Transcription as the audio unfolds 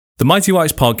The Mighty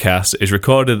Whites podcast is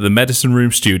recorded at the Medicine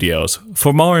Room Studios.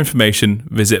 For more information,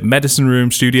 visit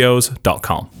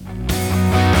medicineroomstudios.com.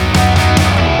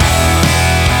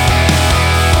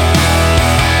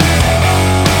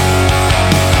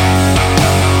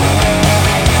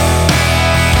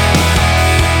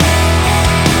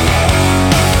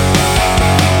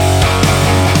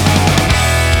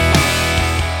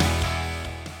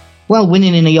 Well,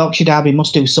 winning in a Yorkshire Derby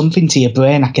must do something to your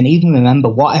brain. I can even remember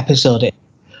what episode it.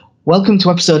 Welcome to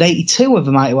episode 82 of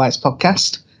the Mighty Whites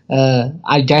podcast.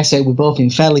 I dare say we're both in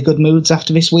fairly good moods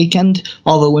after this weekend,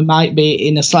 although we might be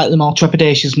in a slightly more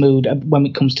trepidatious mood when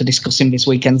it comes to discussing this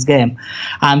weekend's game.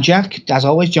 I'm Jack, as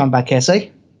always, joined by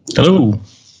Casey. Hello.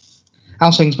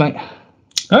 How's things, mate?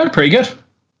 Oh, pretty good.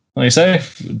 Like I say,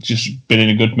 just been in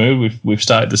a good mood. We've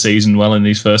started the season well in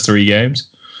these first three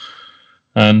games,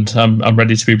 and I'm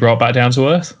ready to be brought back down to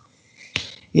earth.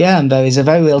 Yeah, and there is a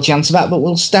very real chance of that, but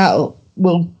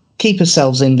we'll keep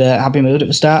ourselves in the happy mood at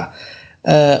the start.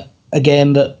 A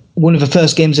game that one of the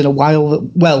first games in a while.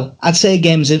 I'd say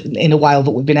games in a while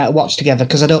that we've been able to watch together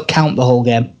because I don't count the whole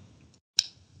game.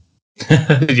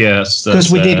 Yes,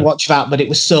 because we did watch that, but it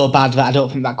was so bad that I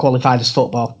don't think that qualified as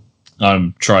football.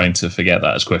 I'm trying to forget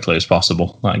that as quickly as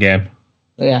possible. That game.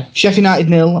 Yeah, Sheffield United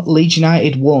 0, Leeds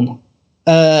United 1.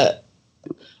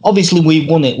 Obviously, we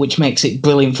won it, which makes it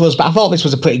brilliant for us. But I thought this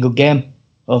was a pretty good game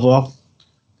overall.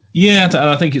 Yeah, and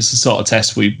I think it's the sort of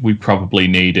test we probably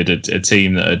needed. A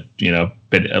team that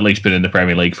had at least been in the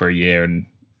Premier League for a year and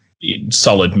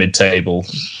solid mid-table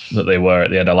that they were at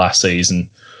the end of last season,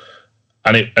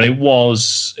 and it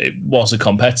was a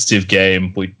competitive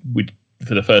game. We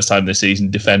for the first time this season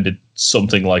defended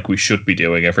something like we should be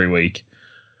doing every week.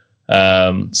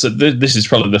 So this is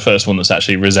probably the first one that's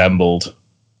actually resembled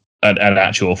an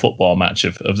actual football match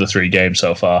of the three games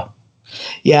so far.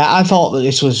 Yeah, I thought that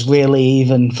this was really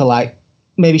even for like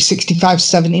maybe 65,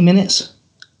 70 minutes.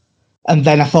 And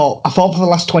then I thought for the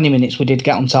last 20 minutes we did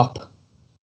get on top.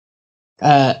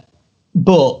 But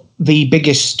the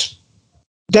biggest,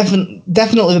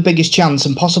 definitely the biggest chance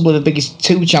and possibly the biggest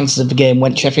two chances of the game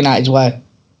went Sheffield United's way.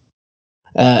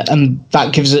 And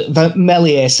that gives it, the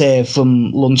Meslier save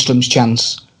from Lundstrom's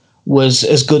chance was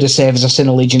as good a save as I've seen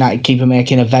a Leeds United keeper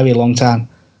make in a very long time.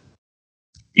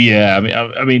 Yeah,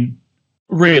 I mean,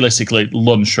 realistically,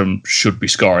 Lundstrom should be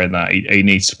scoring that. He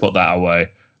needs to put that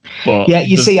away. But yeah,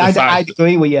 I'd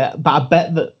agree with you, but I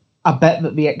bet that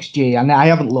the XG, and I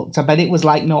haven't looked, I bet it was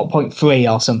like 0.3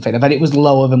 or something. I bet it was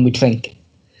lower than we'd think.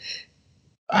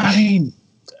 I mean,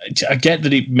 I get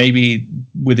that it maybe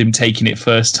with him taking it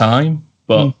first time,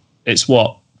 but it's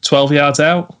what, 12 yards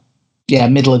out? Yeah,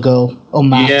 middle of goal,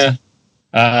 unmarked. Yeah.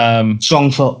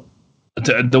 Strong foot.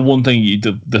 The one thing,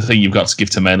 the thing you've got to give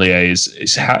to Meslier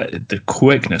is how the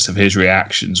quickness of his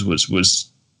reactions was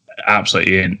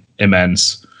absolutely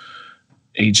immense.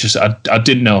 He just, I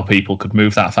didn't know people could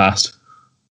move that fast.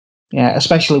 Yeah,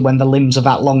 especially when the limbs are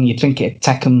that long, you'd think it'd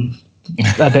take them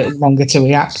a bit longer to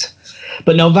react.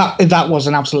 But no, that was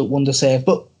an absolute wonder save.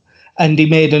 And he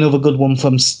made another good one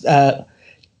from.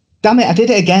 Damn it! I did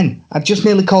it again. I just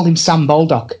nearly called him Sam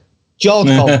Baldock. George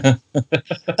Baldock.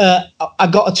 I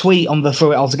got a tweet on the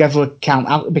Through It Altogether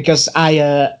account because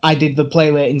I did the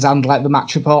play ratings and like the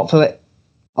match report for it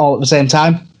all at the same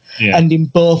time. Yeah. And in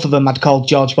both of them, I'd called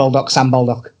George Baldock Sam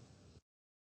Baldock.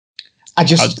 I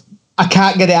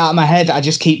can't get it out of my head. I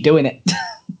just keep doing it.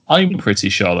 I'm pretty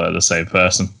sure they're the same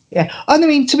person. Yeah. And I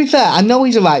mean, to be fair, I know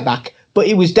he's a right back, but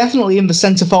he was definitely in the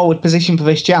centre forward position for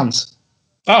this chance.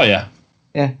 Oh, yeah.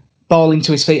 Yeah. Ball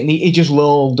into his feet, and he just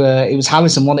rolled. It was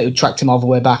Harrison one who tracked him all the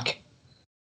way back,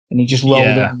 and he just rolled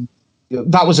him.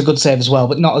 That was a good save as well,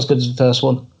 but not as good as the first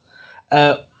one.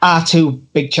 Our two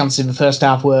big chances in the first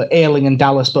half were Ayling and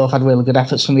Dallas both had really good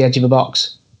efforts from the edge of the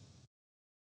box.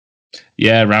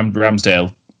 Yeah,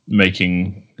 Ramsdale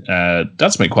making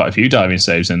that's made quite a few diving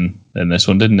saves in this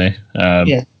one, didn't he?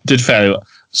 Yeah, did fairly well.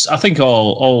 I think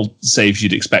all saves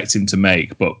you'd expect him to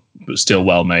make, but still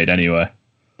well made anyway.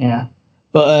 Yeah.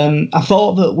 But I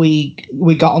thought that we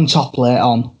got on top late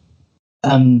on,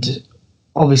 and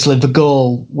obviously the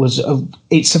goal was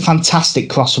it's a fantastic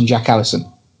cross from Jack Harrison.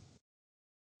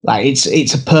 Like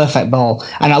it's a perfect ball,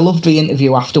 and I loved the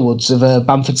interview afterwards of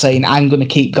Bamford saying, "I'm going to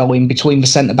keep going between the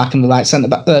centre back and the right centre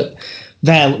back."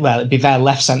 It'd be their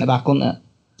left centre back, wouldn't it?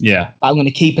 Yeah. But I'm going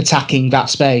to keep attacking that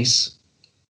space,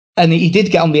 and he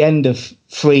did get on the end of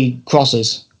 3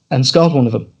 crosses and scored one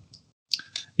of them.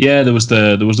 Yeah, there was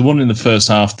the one in the first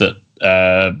half that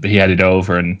he headed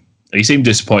over, and he seemed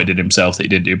disappointed in himself that he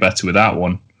didn't do better with that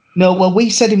one. No, well, we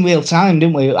said in real time,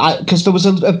 didn't we? Because there was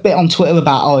a bit on Twitter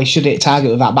about, he should hit target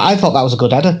with that, but I thought that was a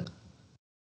good header.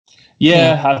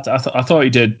 Yeah. I thought he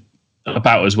did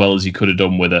about as well as he could have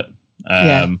done with it.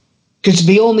 Because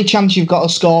the only chance you've got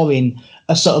of scoring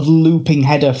a sort of looping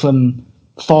header from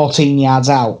 14 yards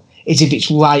out is if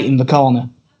it's right in the corner.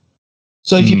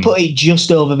 So if you put it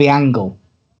just over the angle,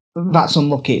 that's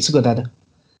unlucky. It's a good header.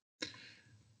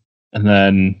 And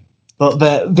then... But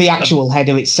the actual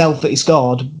header itself that he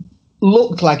scored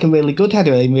looked like a really good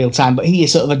header in real time, but he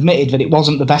sort of admitted that it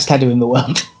wasn't the best header in the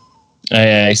world.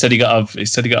 Yeah, he said he got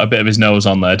a bit of his nose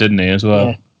on there, didn't he, as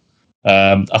well?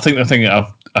 Yeah. I think the thing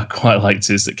that I quite liked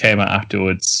is that came out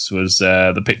afterwards was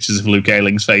the pictures of Luke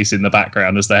Ayling's face in the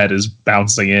background as the header's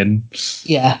bouncing in.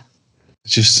 Yeah.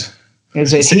 Just...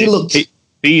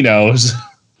 He knows.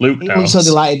 Luke knows. He was so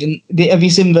delighted. And have you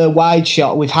seen the wide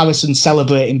shot with Harrison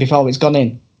celebrating before it's gone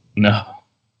in? No.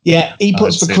 Yeah, he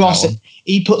puts the cross.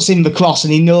 He puts in the cross,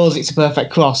 and he knows it's a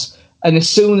perfect cross. And as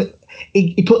soon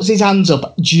he puts his hands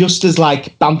up, just as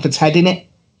like Bamford's heading it,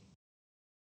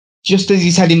 just as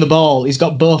he's heading the ball, he's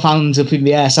got both hands up in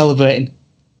the air celebrating.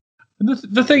 And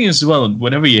the thing is, as well,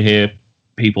 whenever you hear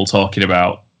people talking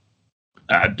about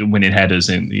winning headers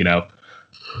in,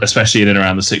 especially in and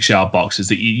around the 6-yard box, is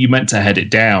that you meant to head it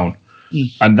down.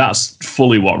 And that's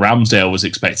fully what Ramsdale was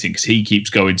expecting, because he keeps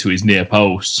going to his near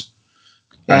post.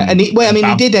 And he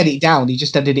did head it down. He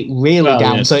just headed it really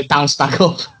down, so it bounced back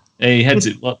up. He heads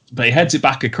it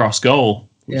back across goal,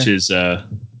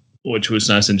 which was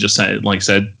nice, and just sent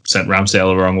Ramsdale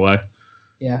the wrong way.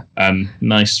 Yeah.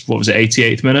 Nice. What was it?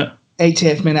 88th minute.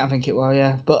 88th minute, I think it was.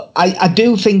 Yeah, but I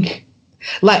do think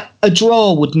like a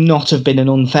draw would not have been an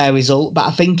unfair result. But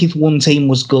I think if one team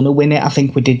was gonna win it, I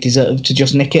think we did deserve to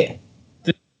just nick it.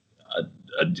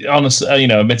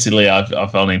 Honestly, admittedly,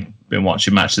 I've only been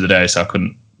watching Match of the Day, so I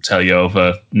couldn't tell you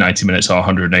over 90 minutes or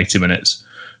 180 minutes.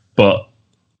 But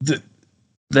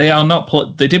they are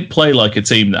not. They did play like a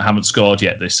team that haven't scored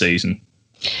yet this season.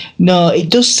 No, it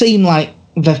does seem like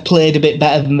they've played a bit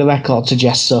better than the record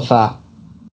suggests so far.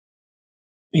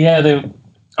 Yeah,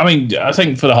 I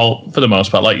think for the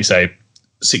most part, like you say,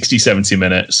 60, 70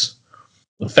 minutes,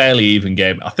 a fairly even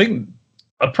game. I think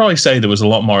I'd probably say there was a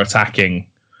lot more attacking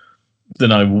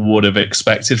than I would have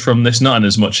expected from this. Not in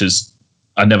as much as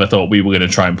I never thought we were going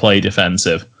to try and play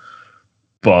defensive,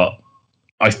 but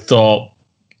I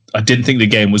didn't think the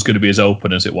game was going to be as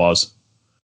open as it was.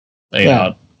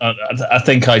 I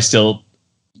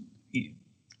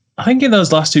think in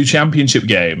those last two championship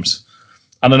games,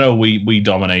 and I know we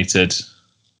dominated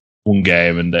one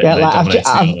game and they dominated the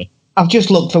other. I've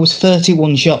just looked. There was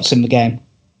 31 shots in the game.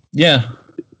 Yeah,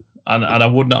 and I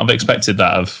would not have expected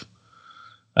that of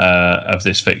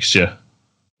this fixture.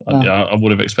 No. I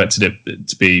would have expected it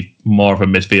to be more of a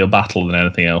midfield battle than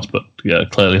anything else, but yeah,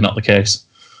 clearly not the case.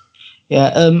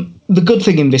 Yeah, the good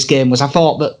thing in this game was I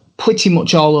thought that pretty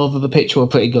much all over the pitch were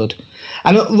pretty good.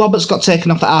 I know Roberts got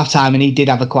taken off at half-time and he did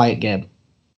have a quiet game.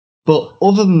 But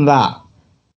other than that,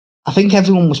 I think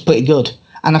everyone was pretty good.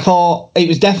 And I thought it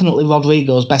was definitely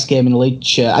Rodrigo's best game in the league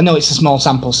shirt. I know it's a small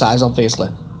sample size, obviously.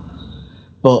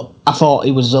 But I thought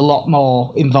he was a lot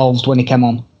more involved when he came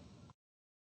on.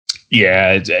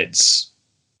 Yeah, it's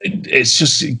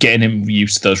just getting him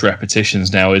used to those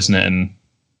repetitions now, isn't it? And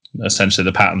essentially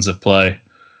the patterns of play.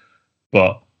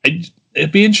 But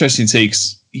it'd be interesting to see,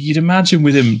 because you'd imagine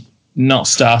with him not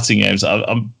starting games, I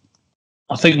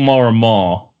think more and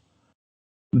more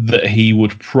that he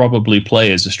would probably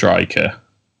play as a striker.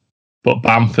 But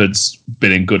Bamford's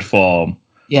been in good form.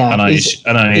 Yeah, and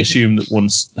I assume that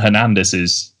once Hernandez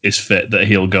is fit, that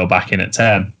he'll go back in at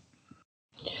 10.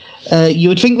 You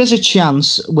would think there's a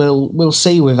chance. We'll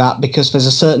see with that, because there's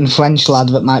a certain French lad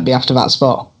that might be after that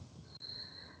spot.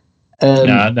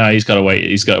 No, he's got to wait.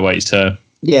 He's got to wait his turn.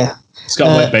 Yeah, he's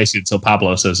got to wait basically until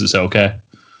Pablo says it's okay.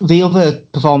 The other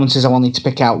performances I wanted to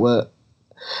pick out were.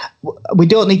 We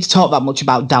don't need to talk that much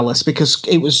about Dallas because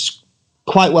it was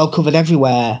quite well covered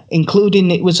everywhere,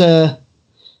 including was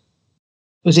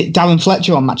it Darren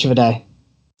Fletcher on Match of the Day?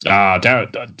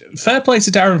 Fair play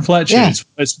to Darren Fletcher. Yeah.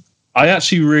 I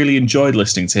actually really enjoyed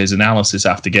listening to his analysis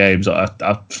after games. I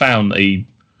found that he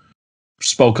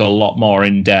spoke a lot more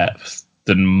in depth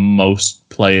than most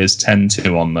players tend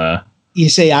to on there. You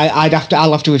see, I'll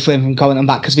have to refrain from commenting on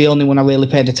that, because the only one I really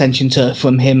paid attention to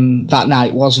from him that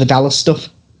night was the Dallas stuff.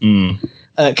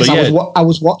 Because I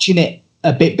was watching it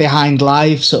a bit behind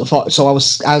live, so I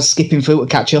was skipping through to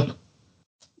catch up.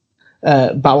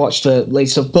 But I watched the late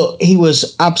stuff. But he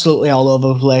was absolutely all over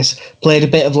the place. Played a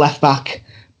bit of left back,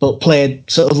 but played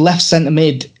sort of left centre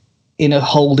mid in a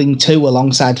holding 2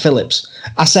 alongside Phillips.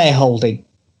 I say holding.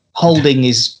 Holding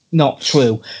is not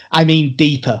true. I mean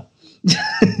deeper.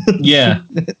 Yeah.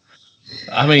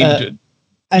 I mean,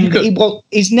 And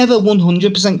he's never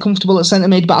 100% comfortable at centre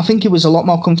mid, but I think he was a lot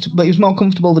more comfortable. But he was more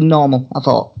comfortable than normal, I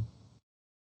thought.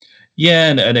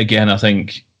 Yeah, and again, I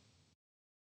think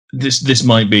this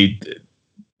might be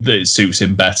that it suits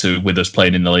him better with us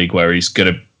playing in the league, where he's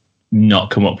going to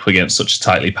not come up against such a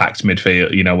tightly packed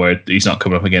midfield. Where he's not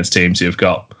coming up against teams who've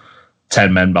got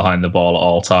 10 men behind the ball at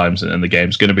all times, and the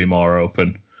game's going to be more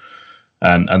open,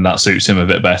 and that suits him a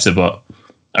bit better. But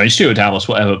I mean, Stuart Dallas,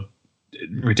 whatever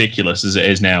ridiculous as it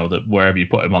is now, that wherever you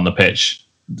put him on the pitch,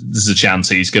 there's a chance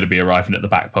he's going to be arriving at the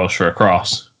back post for a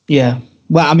cross. Yeah.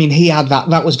 Well, I mean, he had that.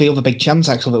 That was the other big chance,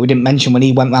 actually, that we didn't mention, when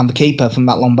he went round the keeper from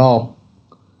that long ball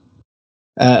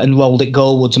and rolled it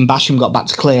goalwards, and Basham got back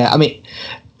to clear. I mean,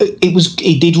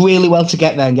 he did really well to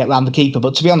get there and get round the keeper,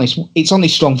 but to be honest, it's on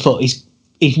his strong foot.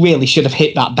 He really should have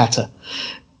hit that better.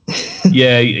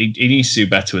 Yeah, he needs to do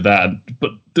better with that.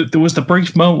 But there was the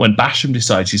brief moment when Basham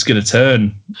decides he's going to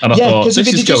turn, and I thought, this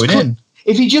is going in.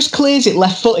 If he just clears it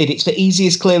left-footed, it's the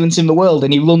easiest clearance in the world,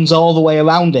 and he runs all the way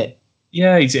around it.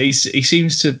 Yeah, he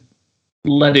seems to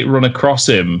let it run across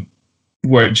him,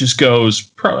 where it just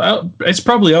goes. It's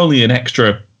probably only an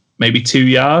extra maybe 2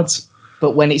 yards.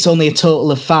 But when it's only a total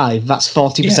of 5, that's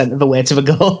 40% of the way to the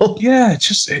goal. Yeah,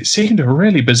 it seemed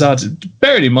really bizarre.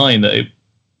 Bearing in mind that it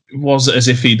was as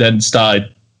if he then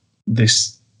started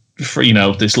this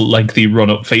lengthy run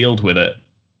up field with it.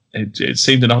 It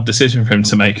seemed an odd decision for him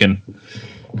to make, and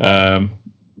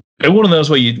one of those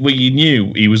where you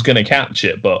knew he was going to catch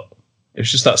it, but it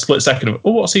was just that split second of,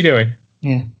 what's he doing?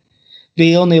 Yeah.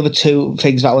 The only other two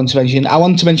things that I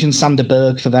want to mention Sander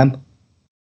Berg for them,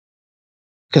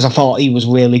 because I thought he was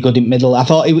really good in middle. I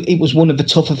thought it was one of the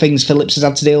tougher things Phillips has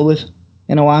had to deal with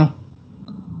in a while.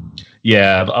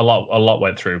 Yeah, a lot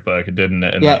went through Berger, didn't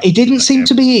it? Yeah, he didn't seem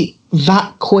to be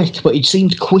that quick, but he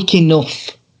seemed quick enough.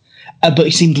 But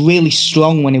he seemed really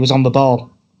strong when he was on the ball.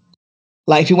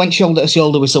 Like, if he went shoulder to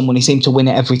shoulder with someone, he seemed to win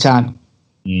it every time.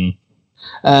 Mm.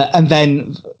 And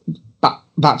then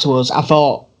back to us, I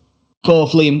thought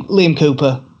both Liam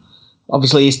Cooper,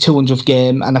 obviously his 200th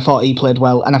game, and I thought he played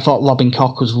well, and I thought Robin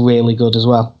Koch was really good as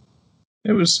well.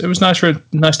 It was nice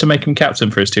to make him captain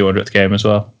for his 200th game as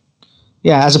well.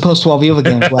 Yeah, as opposed to all the other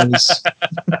games where he's...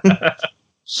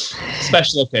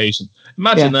 Special occasion.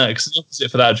 Imagine that, because the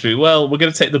opposite for that would be, well, we're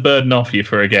going to take the burden off you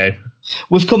for a game.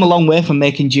 We've come a long way from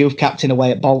making Juve captain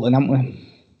away at Bolton, haven't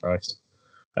we? Right.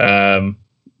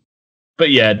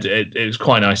 But yeah, it was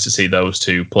quite nice to see those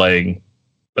two playing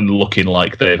and looking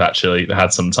like they've actually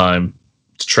had some time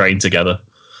to train together.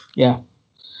 Yeah.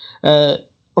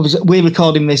 Obviously, we're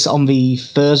recording this on the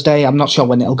Thursday. I'm not sure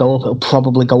when it'll go up. It'll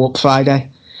probably go up Friday.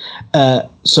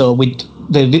 So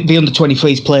the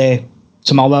under-23s play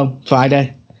tomorrow,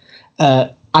 Friday.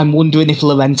 I'm wondering if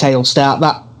Llorente will start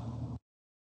that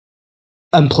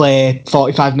and play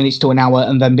 45 minutes to an hour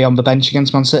and then be on the bench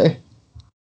against Man City.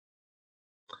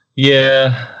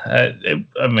 Yeah,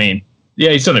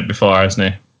 he's done it before,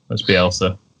 hasn't he? That's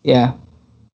Bielsa. Yeah.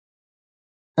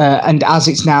 And as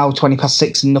it's now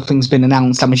 6:20 and nothing's been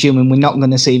announced, I'm assuming we're not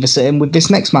going to see the same with this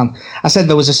next man. I said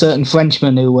there was a certain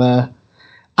Frenchman who...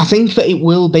 I think that it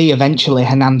will be eventually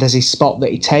Hernandez's spot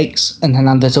that he takes, and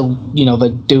Hernandez will,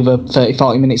 do the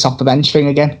 30-40 minutes off the bench thing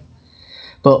again.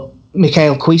 But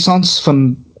Michael Cuisance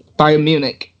from Bayern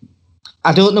Munich,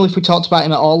 I don't know if we talked about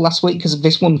him at all last week, because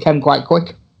this one came quite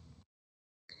quick.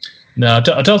 No,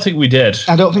 I don't think we did.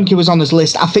 I don't think he was on his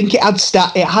list. I think it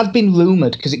had been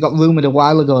rumoured, because it got rumoured a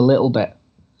while ago a little bit,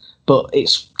 but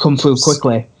it's come through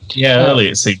quickly. Yeah, early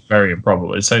it seemed very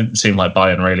improbable. It seemed like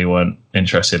Bayern really weren't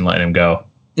interested in letting him go.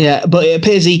 Yeah, but it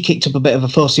appears he kicked up a bit of a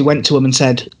fuss. He went to him and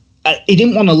said he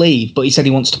didn't want to leave, but he said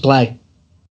he wants to play.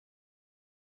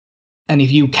 And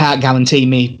if you can't guarantee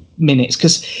me minutes,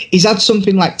 because he's had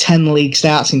something like 10 league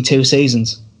starts in 2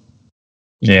 seasons.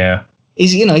 Yeah.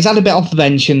 He's had a bit off the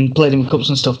bench and played in cups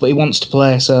and stuff, but he wants to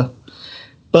play.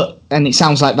 And it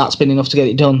sounds like that's been enough to get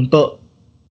it done. But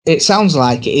it sounds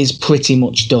like it is pretty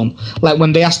much done. Like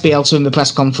when they asked Bielsa in the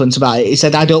press conference about it, he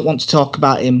said, "I don't want to talk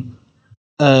about him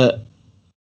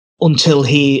until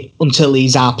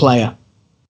he's our player."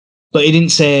 But he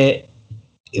didn't say...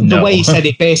 No. The way he said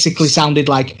it basically sounded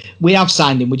like, we have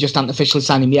signed him, we just haven't officially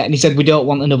signed him yet. And he said, we don't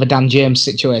want another Dan James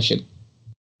situation.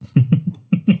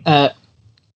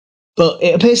 But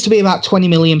it appears to be about £20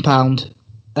 million.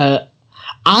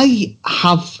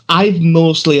 I've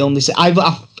mostly only seen...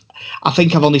 I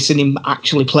think I've only seen him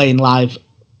actually playing live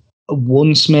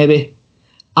once, maybe.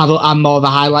 I'm more of a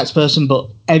highlights person, but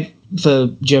for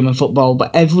German football.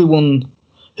 But everyone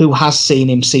who has seen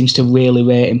him seems to really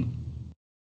rate him.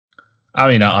 I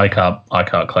mean, I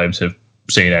can't claim to have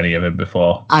seen any of him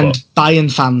before. And Bayern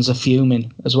fans are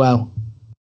fuming as well.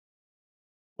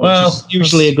 Well, which is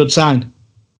usually a good sign.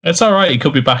 It's all right. He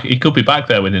could be back. He could be back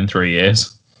there within 3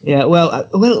 years. Yeah, well,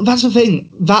 that's the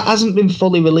thing. That hasn't been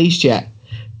fully released yet,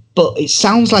 but it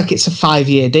sounds like it's a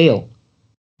 5-year deal.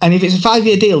 And if it's a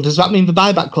 5-year deal, does that mean the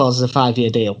buyback clause is a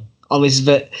 5-year deal? Or is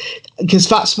that... Because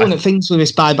that's one of the things with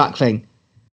this buyback thing.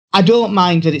 I don't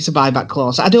mind that it's a buyback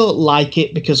clause. I don't like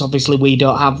it because obviously we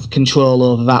don't have control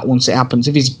over that once it happens.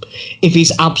 If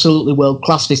he's absolutely world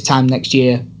class this time next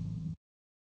year,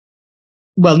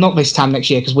 well, not this time next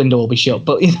year because window will be shut,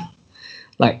 but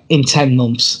like in 10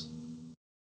 months,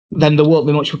 then there won't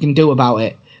be much we can do about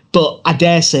it. But I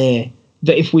dare say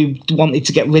that if we wanted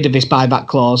to get rid of this buyback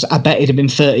clause, I bet it'd have been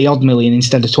 30 odd million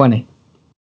instead of 20.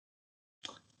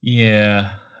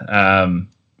 Yeah.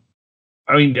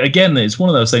 I mean, again, it's one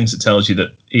of those things that tells you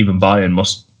that even Bayern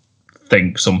must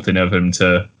think something of him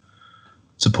to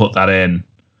put that in.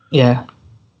 Yeah.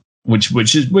 Which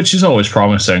is always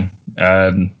promising.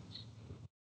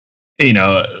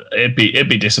 It'd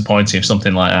be disappointing if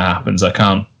something like that happens. I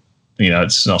can't.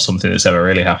 It's not something that's ever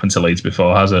really happened to Leeds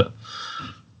before, has it?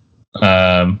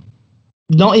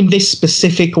 Not in this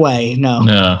specific way, no.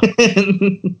 No.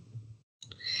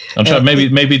 I'm trying.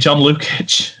 Maybe John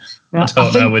Lukic. I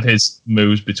don't know with his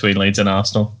moves between Leeds and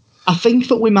Arsenal. I think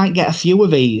that we might get a few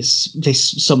of these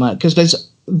this summer because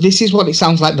this is what it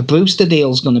sounds like the Brewster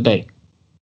deal's going to be.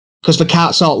 Because the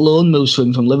can't sort loan moves for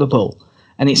him from Liverpool,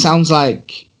 and it sounds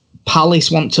like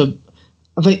Palace want to.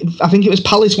 I think it was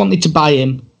Palace wanted to buy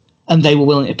him, and they were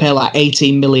willing to pay like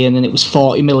 18 million, and it was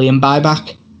 40 million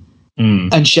buyback.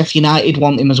 And Sheffield United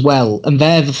want him as well, and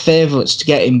they're the favourites to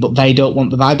get him, but they don't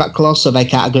want the buyback clause, so they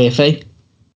can't agree a fee.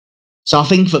 So I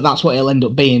think that's what he'll end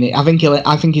up being. I think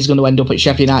he's going to end up at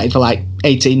Sheffield United for like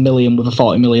 18 million with a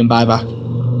 40 million buyback.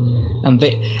 And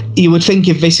you would think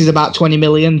if this is about 20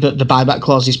 million, that the buyback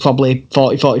clause is probably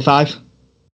 40, 45.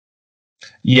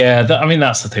 Yeah,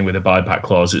 that's the thing with the buyback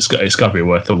clause. It's got to be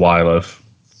worth the while of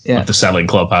the selling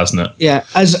club, hasn't it? Yeah,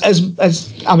 as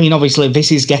I mean, obviously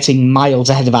this is getting miles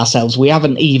ahead of ourselves. We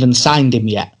haven't even signed him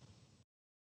yet.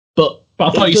 But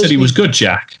I thought you said he was good,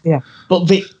 Jack. Yeah, but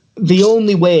the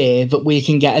only way that we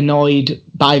can get annoyed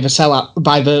by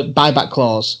the buyback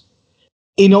clause,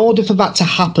 in order for that to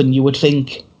happen, you would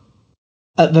think,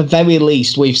 at the very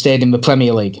least, we've stayed in the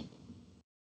Premier League.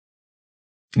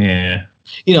 Yeah.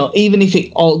 Even if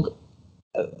it all,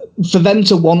 for them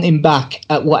to want him back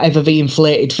at whatever the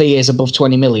inflated fee is above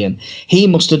 20 million, he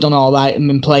must have done all right and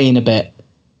been playing a bit.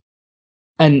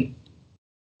 And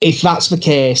if that's the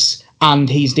case, and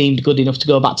he's deemed good enough to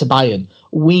go back to Bayern,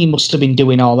 we must have been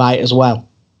doing all right as well.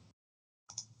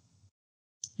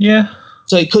 Yeah.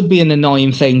 So it could be an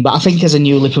annoying thing, but I think as a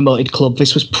newly promoted club,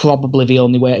 this was probably the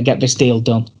only way to get this deal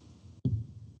done.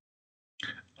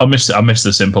 I miss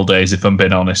the simple days, if I'm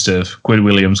being honest, of Quinn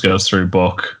Williams goes through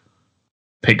book,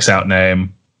 picks out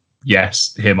name,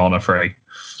 yes, him on a free.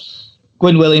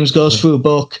 Quinn Williams goes through a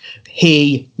book,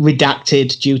 he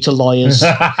redacted due to lawyers.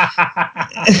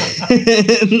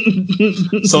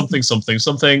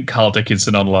 something, Carl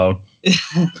Dickinson on loan.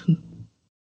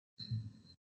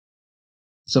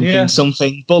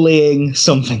 Something, bullying,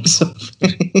 something.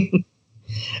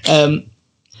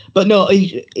 But no,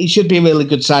 it should be a really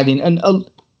good signing. And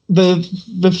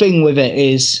the thing with it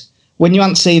is, when you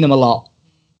haven't seen him a lot,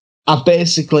 I've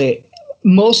basically,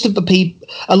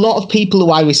 a lot of people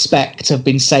who I respect have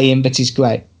been saying that he's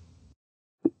great.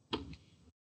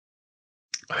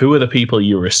 Who are the people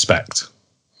you respect?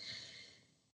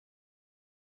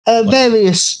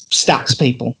 Various stats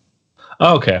people.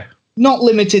 Okay. Not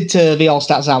limited to the All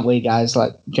Stats Aren't We guys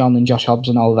like John and Josh Hobbs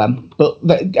and all of them, but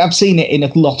I've seen it in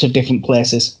a lot of different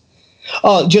places.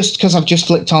 Oh, just because I've just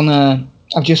flicked on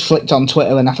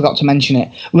Twitter and I forgot to mention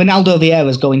it. Ronaldo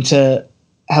Vieira's going to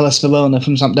Hellas Verona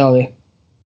from Sampdoria.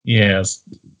 Yes.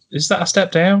 Is that a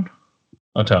step down?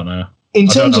 I don't know. In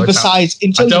terms of the size,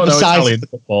 Italian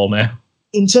football now.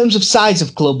 In terms of size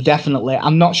of club, definitely.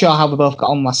 I'm not sure how they both got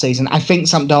on last season. I think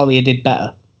Sampdoria did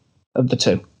better of the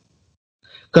two.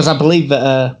 Because I believe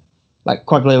that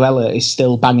Quagliarella is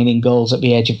still banging in goals at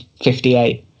the age of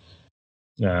 58.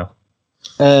 Yeah.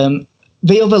 The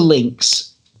other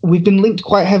links, we've been linked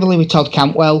quite heavily with Todd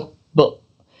Cantwell, but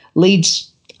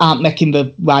Leeds aren't making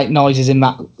the right noises in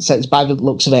that sense by the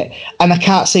looks of it. And I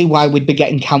can't see why we'd be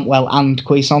getting Cantwell and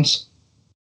Cuisance.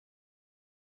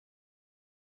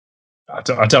 I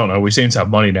don't know. We seem to have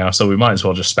money now, so we might as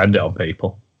well just spend it on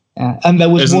people. Yeah, and there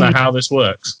was Isn't that how this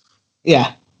works?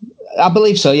 Yeah, I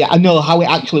believe so. Yeah, I know how it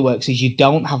actually works is you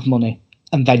don't have money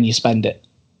and then you spend it.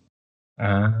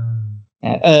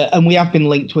 And we have been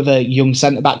linked with a young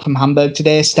centre-back from Hamburg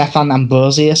today, Stefan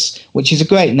Ambrosius, which is a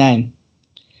great name.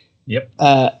 Yep.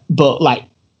 But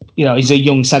he's a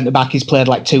young centre back. He's played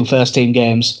like 2 first-team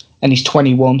games, and he's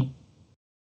 21.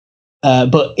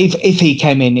 But if he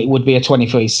came in, it would be a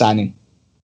 23 signing.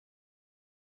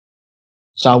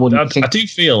 So I wouldn't think. I do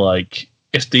feel like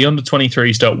if the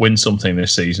under-23s don't win something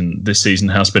this season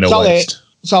has been a waste.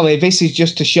 Sorry, this is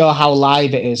just to show how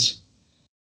live it is.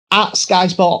 At Sky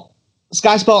Sports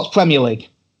Premier League,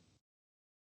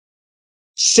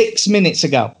 6 minutes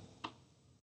ago,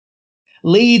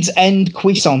 Leeds end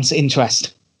Cuisance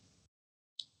interest.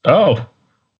 Oh.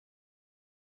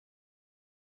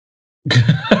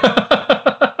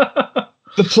 The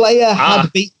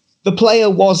player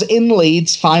was in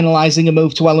Leeds finalising a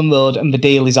move to Ellen Road, and the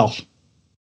deal is off.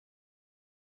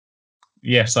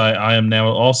 Yes, I am now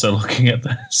also looking at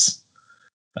this.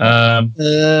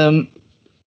 I'm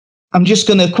just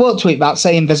going to quote tweet that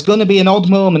saying there's going to be an odd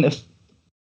moment of.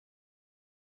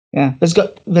 Yeah,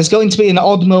 there's going to be an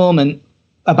odd moment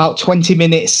about 20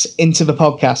 minutes into the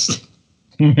podcast.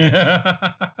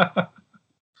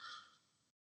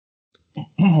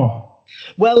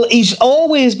 Well, he's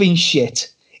always been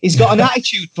shit. He's got an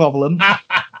attitude problem.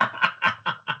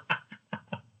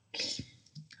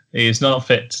 He is not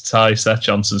fit to tie Seth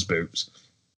Johnson's boobs.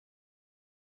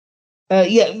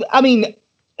 Yeah, I mean,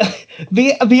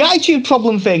 the attitude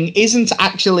problem thing is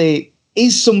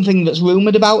something that's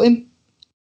rumoured about him.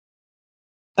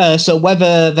 So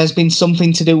whether there's been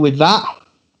something to do with that,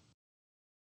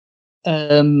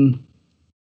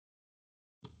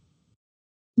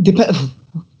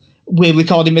 we're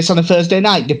recording this on a Thursday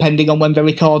night. Depending on when they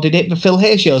recorded it, the Phil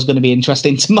Hay show is going to be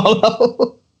interesting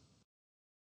tomorrow.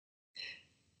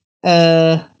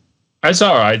 It's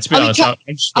all right. To be honest,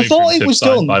 I thought it was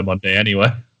done by Monday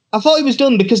anyway. I thought it was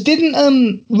done because didn't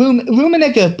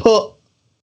Rummenigge put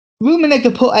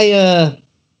a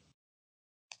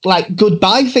like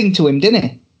goodbye thing to him, didn't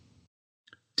he?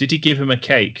 Did he give him a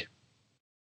cake?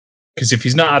 Because if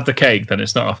he's not had the cake, then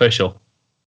it's not official.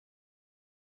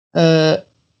 A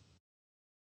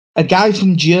guy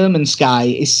from German Sky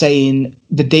is saying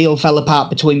the deal fell apart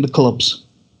between the clubs.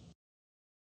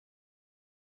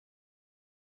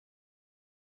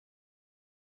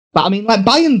 But I mean, like,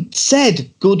 Bayern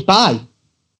said goodbye.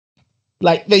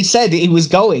 Like, they said he was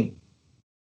going.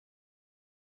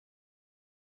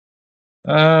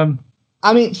 I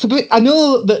mean, I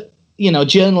know that,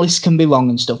 journalists can be wrong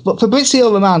and stuff, but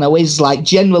Fabrizio Romano is, like,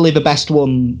 generally the best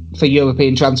one for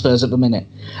European transfers at the minute.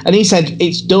 And he said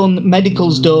it's done,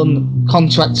 medical's done,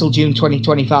 contract till June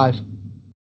 2025.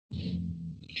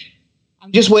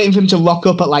 I'm just waiting for him to rock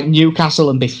up at, like, Newcastle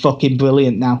and be fucking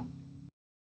brilliant now.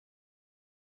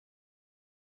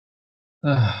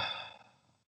 Oh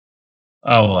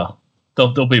well,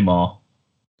 there'll be more.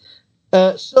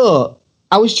 So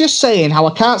I was just saying how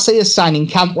I can't see us signing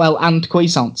Cantwell and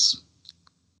Cuisance.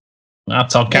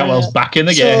 Todd Cantwell's back in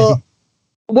the game.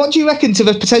 What do you reckon to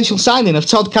the potential signing of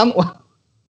Todd Cantwell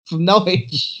from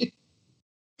Norwich?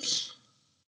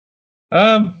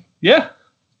 Yeah,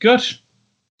 good.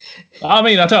 I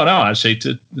mean, I don't know actually.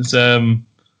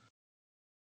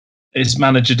 His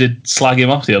manager did slag him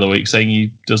off the other week, saying he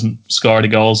doesn't score any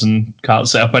goals and can't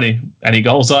set up any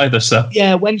goals either. So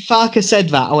yeah, when Farke said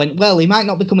that, I went, well, he might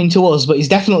not be coming to us, but he's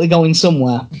definitely going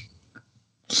somewhere.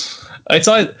 It's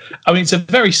like, I mean, it's a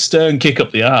very stern kick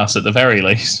up the arse at the very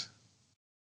least.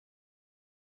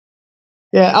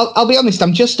 Yeah, I'll be honest.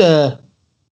 I'm just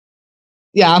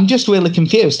really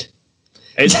confused.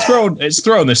 It's thrown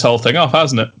this whole thing off,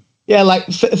 hasn't it? Yeah, like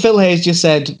Phil Hayes just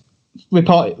said.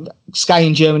 Sky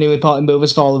in Germany reporting move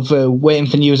has fallen through. Waiting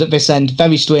for news at this end.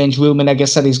 Very strange. Rummenigge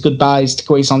said his goodbyes to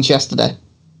Cuisance yesterday.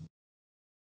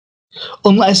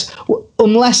 Unless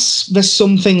there's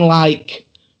something like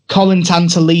Corentin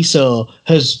Tolisso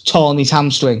has torn his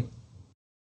hamstring,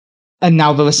 and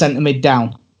now they're a centre mid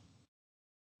down.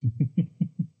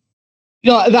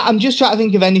 I'm just trying to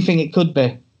think of anything it could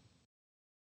be.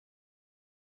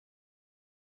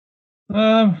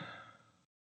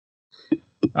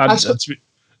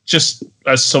 Just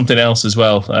as something else as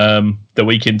well, the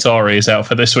Week in Tory is out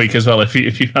for this week as well. If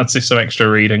you fancy some extra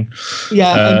reading,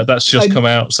 that's just come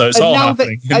out, so it's all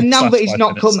happening. Now that he's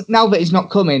not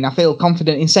coming, I feel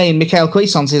confident in saying Michael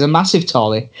Cuisance is a massive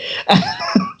Tory.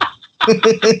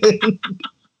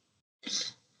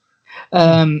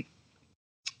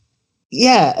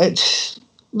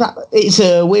 It's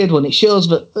a weird one. It shows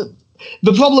that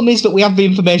the problem is that we have the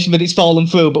information that it's fallen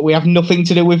through, but we have nothing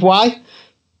to do with why.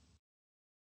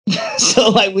 So,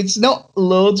 like, it's not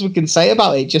loads we can say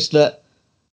about it, just that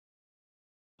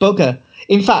bugger.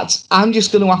 In fact, I'm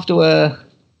just going to have to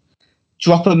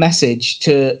drop a message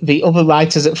to the other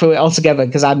writers that threw it all together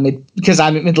because I'm in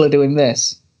the middle of doing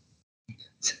this.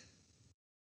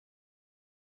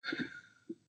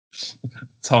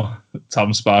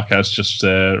 Tom Spark has just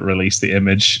released the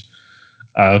image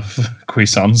of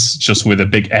Cuisance just with a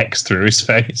big X through his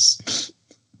face,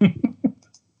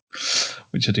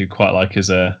 which I do quite like as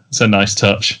it's a nice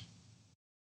touch.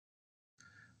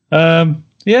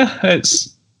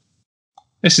 This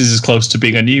is as close to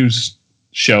being a news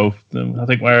show than I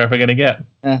think we're ever going to get.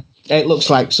 Yeah, it looks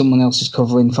like someone else is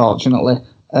covering, fortunately.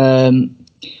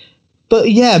 But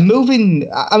yeah, moving.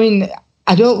 I mean,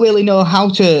 I don't really know how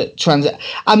to transit.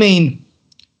 I mean,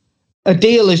 a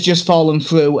deal has just fallen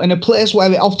through, and a place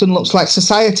where it often looks like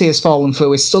society has fallen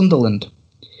through is Sunderland.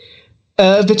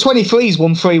 The 23s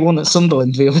won 3-1 at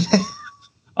Sunderland the other day.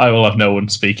 I will have no one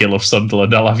speak ill of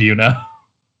Sunderland. I'll have you know.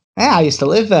 Yeah, I used to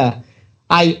live there.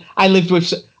 I lived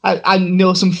with. I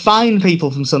know some fine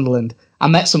people from Sunderland. I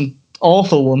met some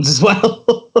awful ones as well.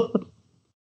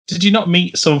 Did you not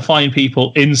meet some fine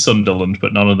people in Sunderland,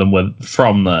 but none of them were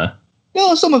from there?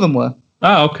 No, some of them were.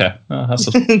 Oh, okay. Oh,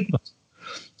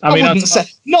 I wouldn't say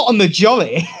not a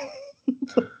majority.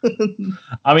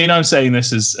 I mean, I'm saying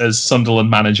this as Sunderland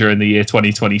manager in the year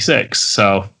 2026,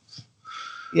 so.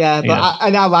 Yeah,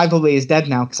 but our rivalry is dead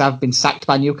now because I've been sacked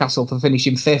by Newcastle for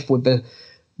finishing 5th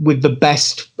with the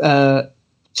best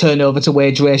turnover to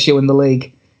wage ratio in the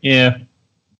league. Yeah.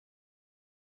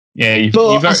 Yeah, you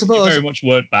very much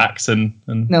weren't backed and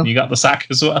no. You got the sack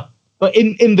as well. But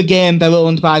in the game, they're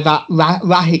owned by that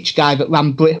Rahic guy that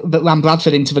ran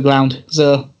Bradford into the ground.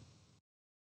 So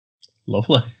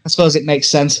lovely. I suppose it makes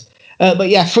sense. But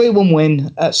yeah, 3-1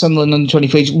 win at Sunderland under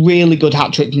 23s. Really good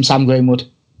hat trick from Sam Greenwood.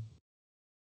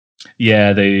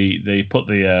 Yeah, they put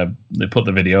the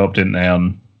video up, didn't they,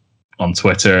 on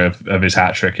Twitter of his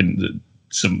hat trick and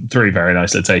some 3 very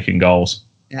nicely taken goals.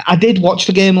 Yeah, I did watch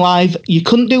the game live. You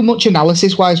couldn't do much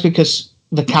analysis wise because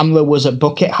the camera was at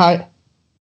bucket height.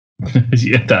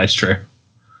 Yeah, that is true.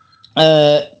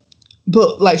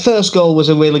 But like first goal was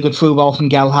a really good through ball from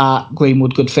Gelhardt.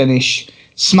 Greenwood, good finish.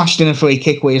 Smashed in a free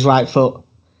kick with his right foot.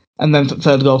 And then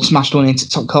third goal, smashed one into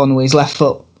top corner with his left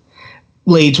foot.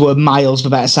 Leeds were miles the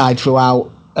better side throughout.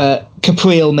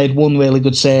 Capriel made one really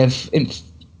good save.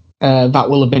 That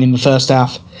will have been in the first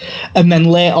half. And then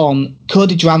later on,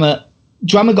 Cody Drama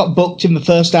got booked in the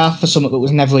first half for something that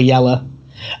was never a yellow.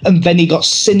 And then he got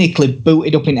cynically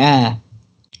booted up in air.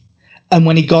 And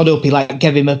when he got up, he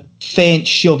gave him a faint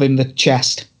shove in the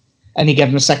chest. And he gave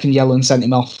him a second yellow and sent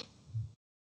him off.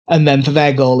 And then for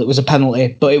their goal, it was a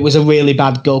penalty. But it was a really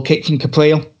bad goal kick from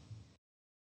Capriel.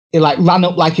 He ran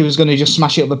up like he was going to just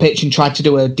smash it up the pitch and tried to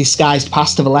do a disguised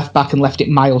pass to the left back and left it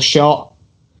miles short.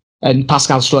 And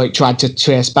Pascal Stroik tried to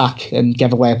trace back and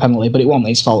gave away a penalty, but it wasn't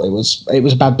his fault. It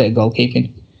was a bad bit of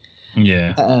goalkeeping.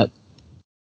 Yeah.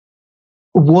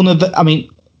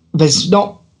 There's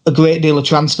not a great deal of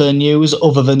transfer news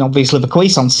other than obviously the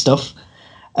Cuisance stuff.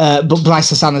 But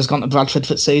Bryce Hasana's gone to Bradford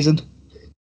for the season.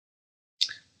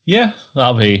 Yeah,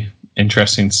 that'll be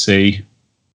interesting to see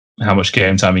how much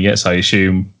game time he gets. I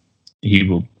assume he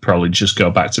will probably just go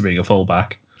back to being a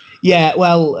fullback. Yeah,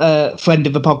 well, friend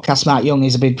of the podcast, Matt Young,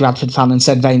 is a big Bradford fan and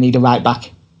said they need a right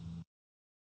back.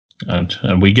 And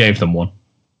we gave them one.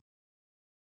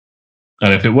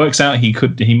 And if it works out,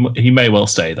 he may well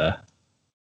stay there.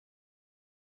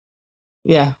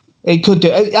 Yeah, it could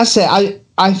do.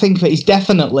 I think that he's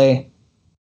definitely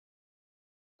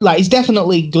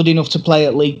good enough to play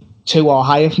at League 2 or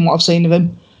higher from what I've seen of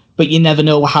him. But you never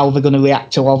know how they're going to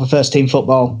react to all the first team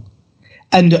football.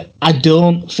 And I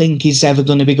don't think he's ever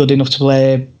going to be good enough to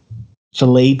play for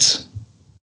Leeds.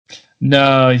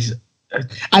 No.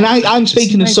 And I'm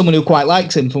speaking as someone who quite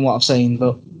likes him from what I've seen.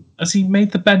 But has he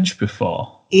made the bench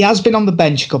before? He has been on the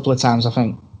bench a couple of times, I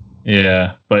think.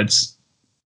 Yeah, but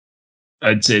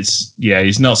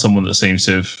he's not someone that seems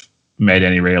to have made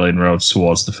any real inroads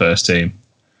towards the first team.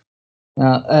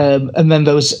 And then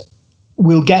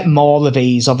we'll get more of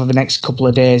these over the next couple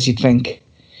of days, you'd think.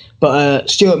 But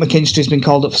Stuart McKinstry's been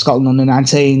called up for Scotland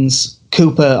under-19s.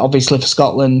 Cooper, obviously, for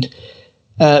Scotland.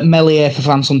 Meslier for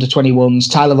France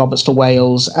under-21s. Tyler Roberts for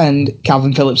Wales. And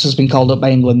Calvin Phillips has been called up by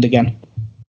England again.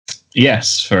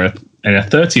 Yes, for a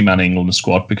 30-man England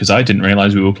squad, because I didn't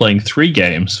realise we were playing 3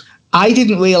 games. I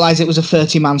didn't realise it was a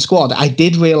 30-man squad. I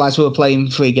did realise we were playing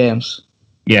 3 games.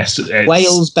 Yes.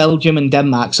 Wales, Belgium and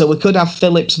Denmark. So we could have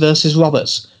Phillips versus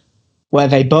Roberts, where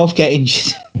they both get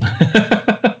injured.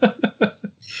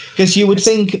 Because you would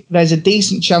think there's a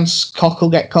decent chance Koch will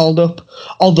get called up.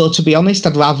 Although, to be honest,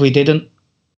 I'd rather he didn't.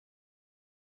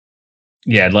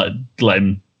 Yeah, let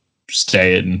him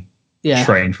stay and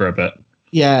train for a bit.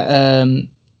 Yeah,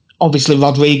 obviously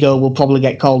Rodrigo will probably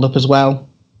get called up as well.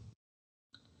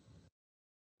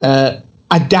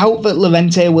 I doubt that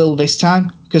Llorente will this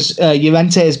time, because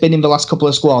Llorente has been in the last couple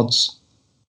of squads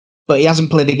but he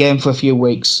hasn't played a game for a few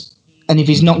weeks. And if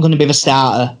he's not going to be the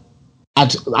starter,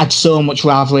 I'd so much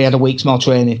rather he had a week's more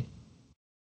training.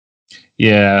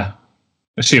 Yeah.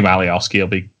 I assume Alioski will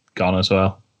be gone as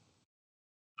well.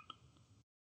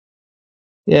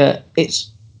 Yeah,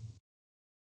 it's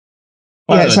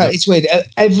weird.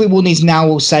 Everyone is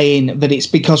now saying that it's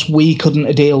because we couldn't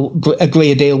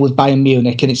agree a deal with Bayern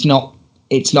Munich, and it's not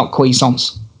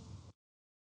Cuisance.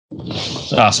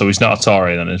 So he's not a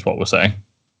Tory, then, is what we're saying.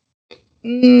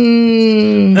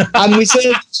 And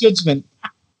reserved judgment.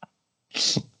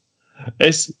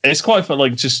 It's quite fun.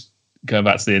 Like, just going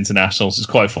back to the internationals, it's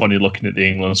quite funny looking at the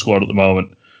England squad at the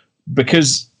moment,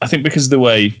 because of the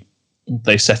way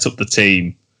they set up the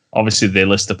team. Obviously, they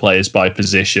list the players by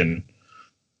position,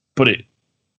 but it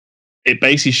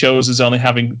basically shows us only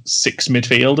having 6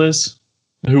 midfielders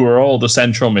who are all the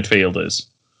central midfielders.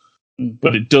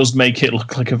 But it does make it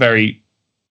look like a very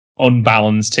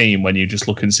unbalanced team when you just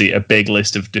look and see a big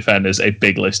list of defenders, a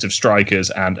big list of strikers,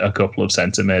 and a couple of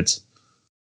centre mids.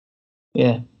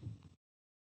 Yeah.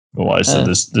 Otherwise, so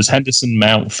there's Henderson,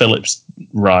 Mount, Phillips,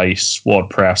 Rice,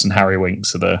 Ward-Prowse, and Harry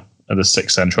Winks are the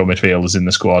 6 central midfielders in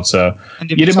the squad. So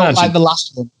and if you'd imagine, like the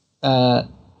last one,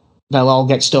 they'll all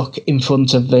get stuck in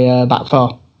front of the back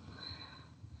four.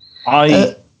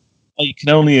 I can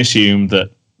only assume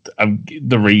that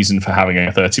the reason for having a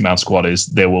 30-man squad is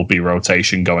there will be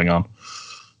rotation going on.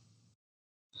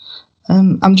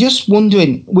 I'm just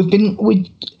wondering, with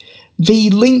the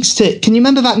links to... Can you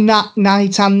remember that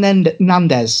Naitan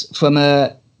Nandez from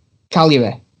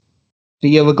Cagliari, the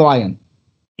Uruguayan?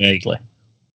 Vaguely.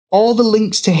 All the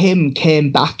links to him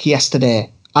came back yesterday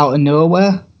out of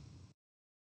nowhere.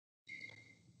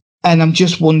 And I'm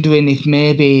just wondering if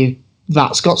maybe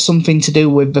that's got something to do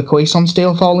with the Cuisance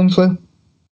deal falling through.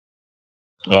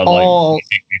 Or you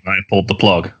think we might have pulled the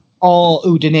plug. Or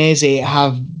Udinese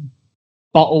have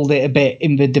bottled it a bit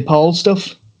in the DePaul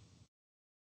stuff.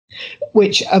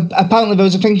 Which apparently there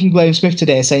was a thing from Graham Smith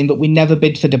today saying that we never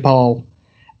bid for DePaul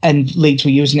and Leeds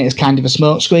were using it as kind of a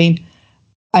smokescreen.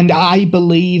 And I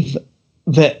believe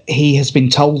that he has been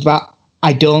told that.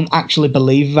 I don't actually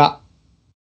believe that.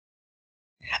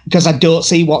 Because I don't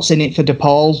see what's in it for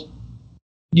DePaul.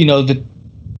 You know, the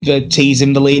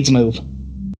teasing the Leeds move.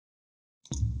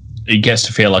 He gets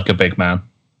to feel like a big man.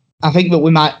 I think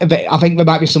there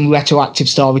might be some retroactive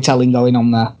storytelling going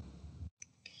on there.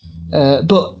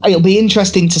 But it'll be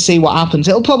interesting to see what happens.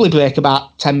 It'll probably break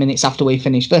about 10 minutes after we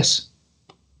finish this.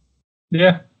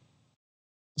 Yeah.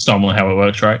 It's normally how it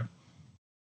works, right?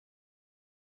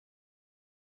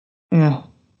 Yeah.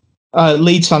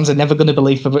 Leeds fans are never going to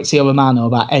believe Fabrizio Romano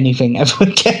about anything ever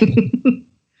again.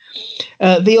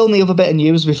 The only other bit of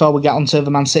news before we get on to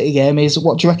the Man City game is,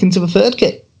 what do you reckon to the third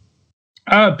kit?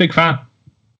 Big fan.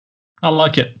 I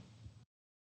like it.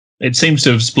 It seems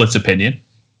to have split opinion.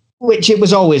 Which it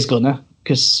was always gonna,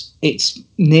 because it's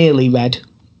nearly red.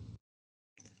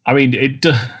 I mean,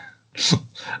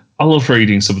 I love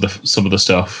reading some of the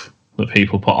stuff that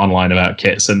people put online about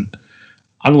kits, and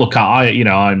look,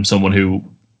 I'm someone who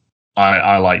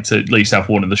I like to at least have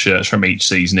one of the shirts from each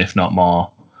season, if not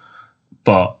more.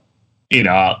 But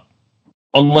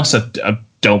unless I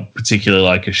don't particularly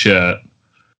like a shirt,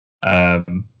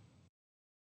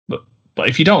 but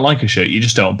if you don't like a shirt, you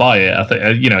just don't buy it. I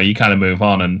think you kind of move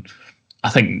on, and I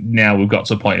think now we've got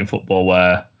to a point in football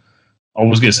where I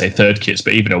was going to say third kits,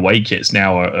 but even away kits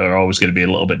now are always going to be a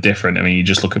little bit different. I mean, you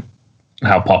just look at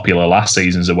how popular last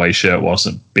season's away shirt was,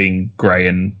 being grey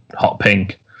and hot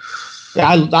pink.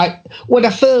 Yeah,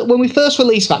 when we first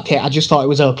released that kit, I just thought it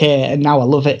was okay, and now I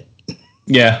love it.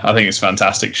 Yeah, I think it's a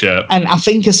fantastic shirt. And I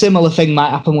think a similar thing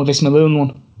might happen with this maroon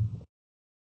one.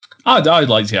 I'd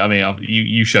like to. I mean,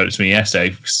 you showed it to me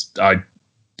yesterday. I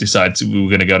decided we were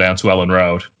going to go down to Ellen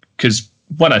Road, because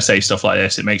when I say stuff like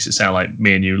this, it makes it sound like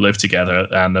me and you live together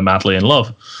and are madly in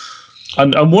love.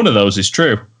 And one of those is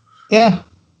true. Yeah.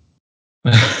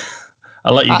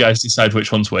 I'll let you guys decide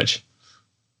which one's which.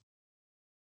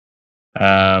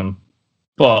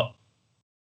 But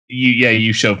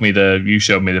you showed me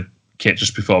the kit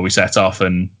just before we set off,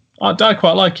 and I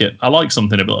quite like it. I like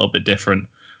something a little bit different,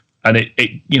 and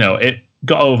it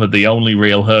got over the only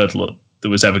real hurdle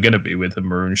there was ever going to be with a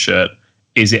maroon shirt.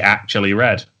 Is it actually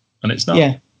red? And it's not.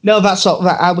 Yeah. No, that's not.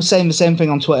 I was saying the same thing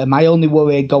on Twitter. My only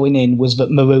worry going in was that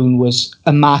maroon was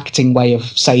a marketing way of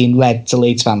saying red to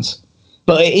Leeds fans,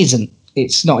 but it isn't.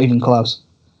 It's not even close.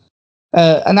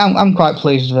 And I'm quite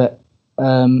pleased with it.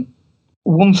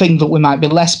 One thing that we might be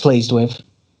less pleased with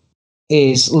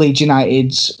is Leeds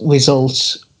United's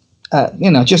results.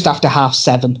 Just after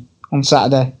 7:30 on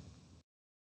Saturday.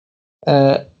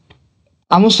 I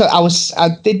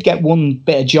did get one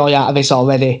bit of joy out of this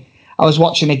already. I was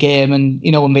watching a game, and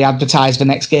when they advertised the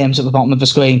next games at the bottom of the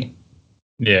screen.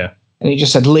 Yeah. And it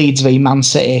just said Leeds v Man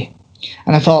City.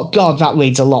 And I thought, God, that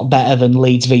reads a lot better than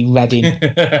Leeds v Reading.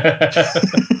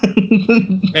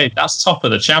 Hey, that's top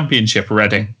of the Championship,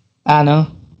 Reading. I know.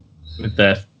 With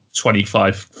their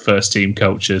 25 first-team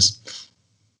coaches.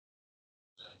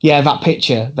 Yeah, that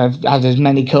picture. They've had as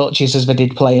many coaches as they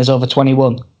did players over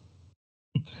 21.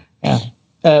 Yeah.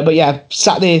 But yeah,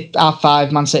 Saturday,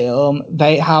 R5, Man City at home.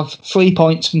 They have 3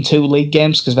 points from 2 league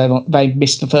games because they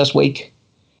missed the first week.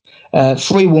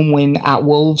 3-1 win at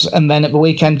Wolves, and then at the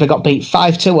weekend they got beat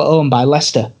 5-2 at home by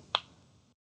Leicester.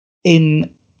 I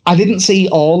didn't see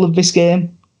all of this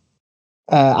game.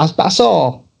 I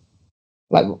saw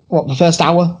the first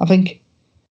hour, I think.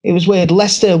 It was weird.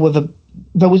 Leicester weren't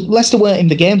in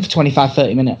the game for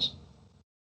 25-30 minutes.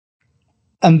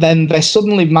 And then they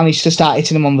suddenly managed to start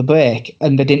hitting them on the break,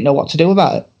 and they didn't know what to do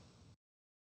about it.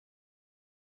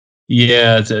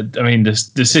 Yeah, I mean the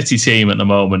City team at the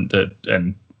moment,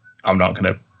 and I'm not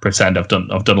going to pretend I've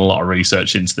done a lot of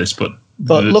research into this, but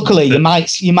luckily you might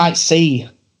see.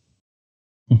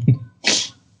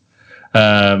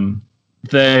 They're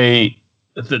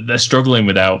struggling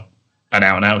without an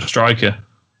out-and-out striker.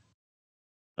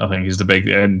 I think is the big,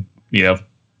 and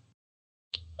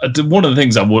one of the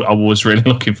things I was really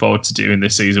looking forward to doing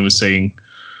this season was seeing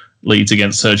Leeds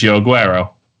against Sergio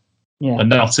Aguero, and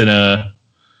not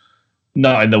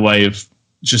in the way of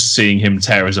just seeing him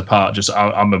tear us apart.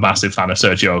 I'm a massive fan of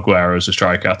Sergio Aguero as a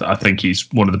striker. I think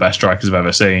he's one of the best strikers I've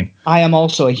ever seen. I am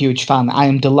also a huge fan. I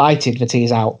am delighted that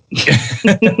he's out.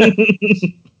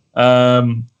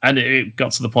 And it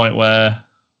got to the point where,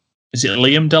 is it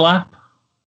Liam Delap?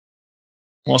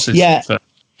 What's his? Yeah,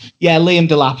 Liam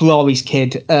Delap, Rory's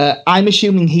kid. I'm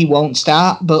assuming he won't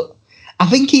start, but I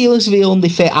think he is the only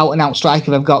fit out-and-out striker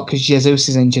they've got because Jesus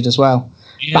is injured as well.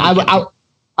 Yeah, but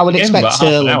I would expect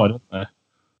Sterling.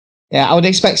 Yeah, I would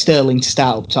expect Sterling to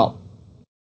start up top.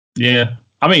 Yeah.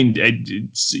 I mean,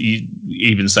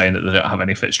 even saying that they don't have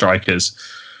any fit strikers,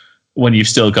 when you've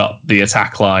still got the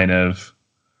attack line of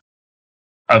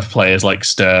players like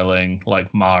Sterling,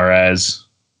 like Mahrez,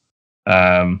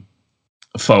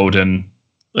 Foden,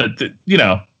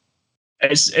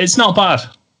 it's not bad.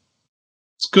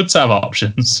 It's good to have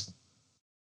options.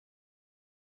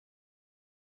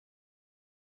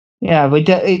 Yeah,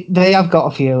 they have got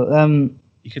a few.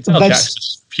 You can tell Jack's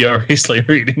just furiously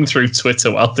reading through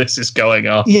Twitter while this is going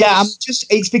on. Yeah,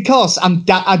 it's because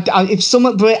if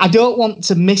someone I don't want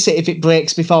to miss it if it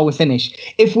breaks before we finish.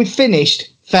 If we finished,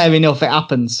 fair enough, it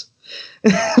happens.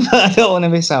 But I don't want to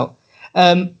miss out.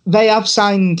 They have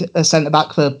signed a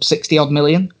centre-back for 60-odd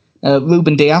million,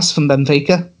 Ruben Dias from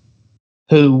Benfica,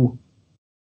 who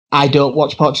I don't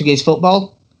watch Portuguese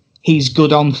football. He's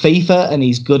good on FIFA and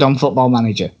he's good on Football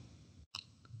Manager.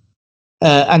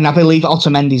 And I believe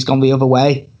Otamendi's gone the other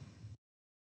way.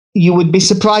 You would be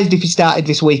surprised if he started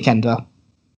this weekend, though.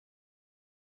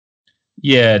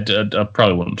 Yeah, I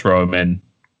probably wouldn't throw him in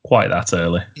quite that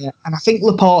early. Yeah, and I think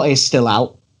Laporte is still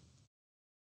out.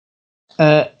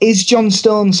 Is John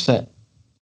Stones fit?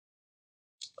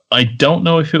 I don't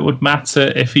know if it would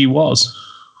matter if he was.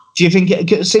 Do you think?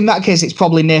 So in that case, it's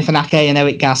probably Nathan Ake and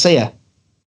Eric Garcia.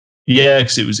 Yeah,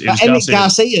 because it was Eric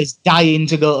Garcia's dying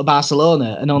to go to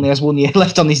Barcelona and only has 1 year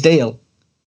left on his deal.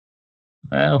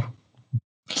 Well,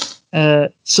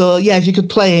 so yeah, if you could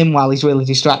play him while he's really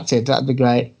distracted, that'd be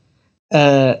great.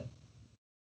 Look,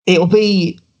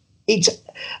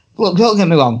 don't get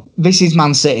me wrong. This is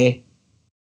Man City,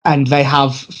 and they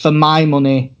have, for my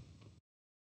money,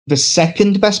 the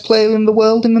second best player in the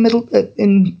world in the middle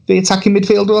in the attacking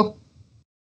midfield role.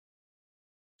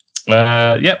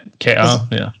 Yep, KR,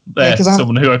 yeah.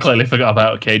 Someone who I clearly forgot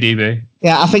about, KDB.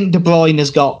 Yeah, I think De Bruyne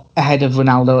has got ahead of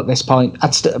Ronaldo at this point.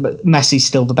 Messi's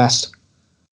still the best.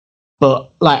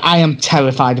 But I am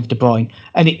terrified of De Bruyne.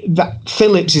 And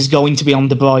Phillips is going to be on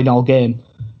De Bruyne all game.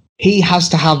 He has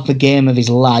to have the game of his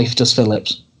life, does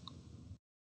Phillips.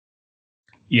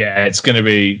 Yeah, it's going to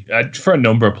be, for a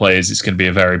number of players, it's going to be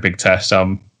a very big test.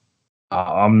 I'm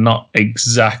not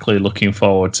exactly looking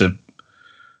forward to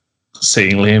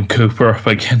seeing Liam Cooper up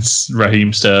against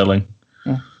Raheem Sterling.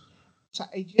 Yeah. So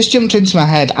it just jumped into my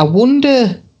head. I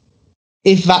wonder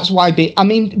if that's why... I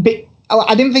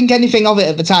didn't think anything of it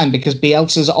at the time because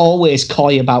Bielsa's always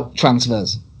coy about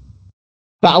transfers.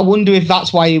 But I wonder if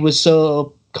that's why he was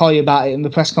so coy about it in the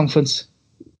press conference.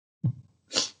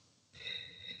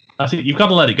 I think you've got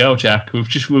to let it go, Jack.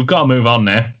 We've got to move on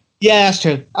now. Yeah, that's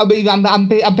true. I mean, I'm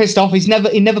pissed off. He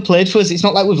never played for us. It's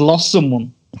not like we've lost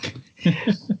someone.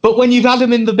 But when you've had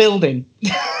him in the building,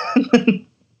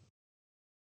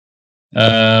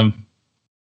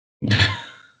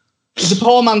 He's a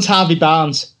poor man's Harvey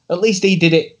Barnes. At least he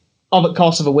did it over the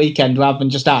course of a weekend rather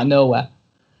than just out of nowhere.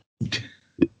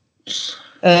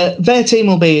 Their team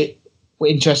will be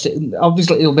interesting.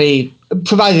 Obviously, it'll be,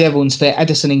 provided everyone's fit,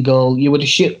 Ederson in goal. I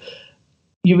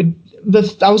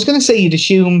was going to say you'd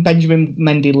assume Benjamin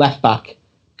Mendy left back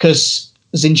because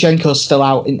Zinchenko's still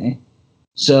out, isn't he?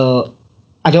 So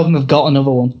I don't think they've got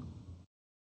another one.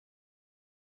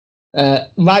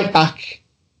 Right back,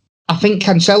 I think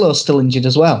Cancelo's still injured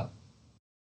as well.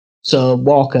 So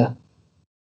Walker,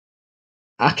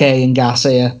 Ake and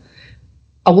Garcia.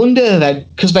 I wonder then,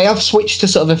 because they have switched to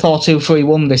sort of a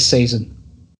 4-2-3-1 this season.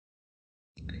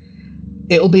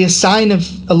 It'll be a sign of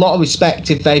a lot of respect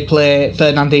if they play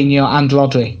Fernandinho and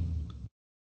Rodri.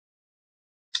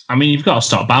 I mean, you've got to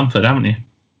stop Bamford, haven't you?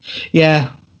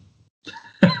 Yeah.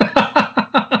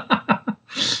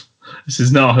 This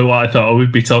is not who I thought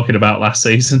we'd be talking about last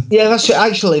season. Yeah, that's true.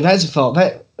 Actually, there's a thought.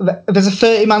 There's a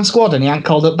 30-man squad and he ain't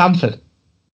called up Bamford.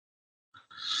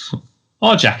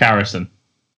 Or Jack Harrison.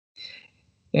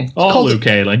 Yeah. Or Luke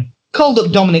Ayling. Called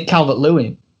up Dominic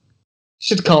Calvert-Lewin.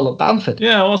 Should call up Bamford.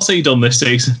 Yeah, what's he done this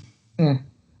season? Yeah.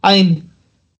 I mean,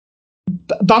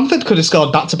 Bamford could have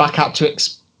scored back-to-back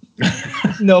hat-tricks.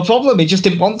 No problem. He just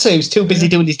didn't want to. He was too busy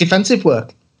doing his defensive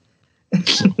work.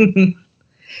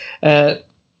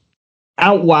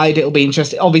 Out wide, it'll be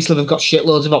interesting. Obviously, they've got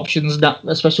shitloads of options,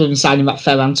 especially when signing that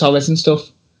Ferran Torres and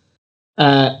stuff.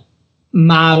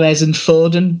 Mahrez and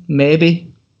Foden, maybe.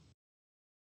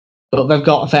 But they've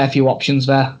got a fair few options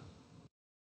there.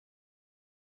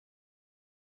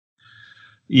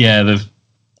 Yeah, that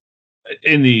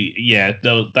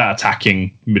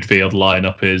attacking midfield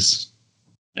lineup is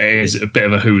a bit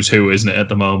of a who's who, isn't it, at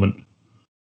the moment?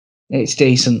 It's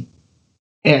decent.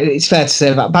 Yeah, it's fair to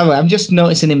say that. By the way, I'm just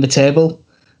noticing in the table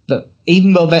that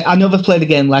even though I know they've played the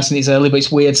game less and it's early, but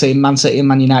it's weird seeing Man City and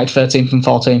Man United 13th and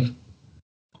 14th.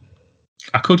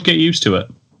 I could get used to it.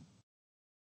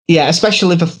 Yeah,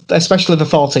 especially the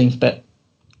 14th bit.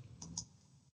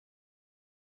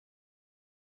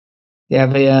 Yeah,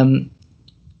 and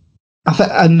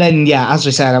then as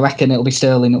we said, I reckon it'll be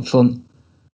Sterling up front.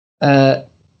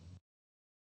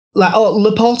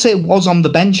 Laporte was on the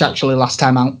bench actually last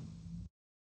time out.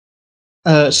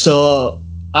 So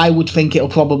I would think it'll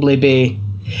probably be,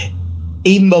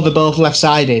 even though they're both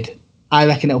left-sided, I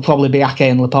reckon it'll probably be Ake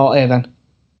and Laporte then.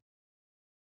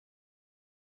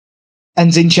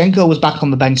 And Zinchenko was back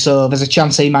on the bench, so there's a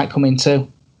chance he might come in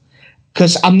too.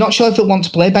 Because I'm not sure if he'll want to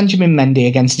play Benjamin Mendy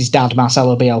against his dad,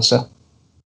 Marcelo Bielsa.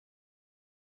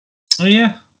 Oh,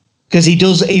 yeah. Because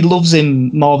he loves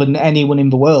him more than anyone in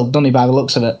the world, doesn't he, by the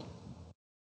looks of it?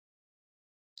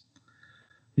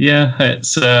 Yeah, it'd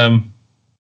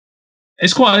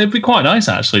be quite nice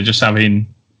actually, just having,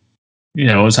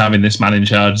 us having this man in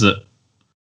charge that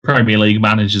Premier League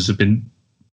managers have been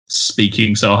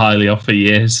speaking so highly of for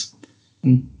years.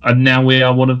 And now we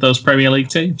are one of those Premier League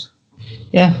teams.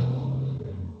 Yeah.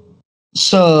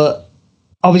 So,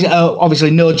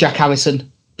 obviously no Jack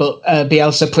Harrison, but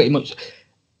Bielsa pretty much,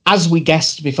 as we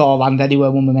guessed beforehand anyway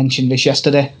when we mentioned this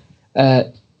yesterday,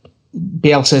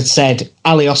 Bielsa said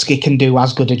Alioski can do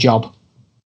as good a job.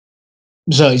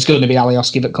 So it's going to be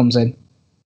Alioski that comes in.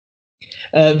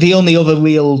 The only other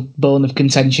real bone of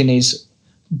contention is,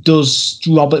 does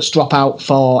Roberts drop out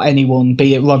for anyone,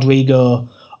 be it Rodrigo,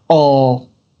 or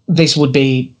this would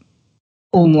be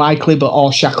unlikely, but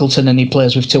or Shackleton, and he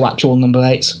plays with two actual number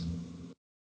 8s?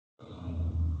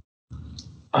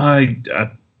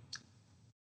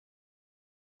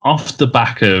 Off the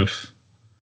back of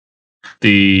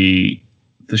the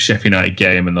Sheffield United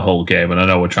game and the whole game, and I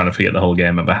know we're trying to forget the whole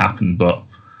game ever happened, but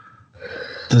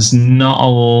there's not a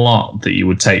lot that you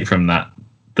would take from that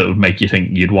would make you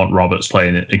think you'd want Roberts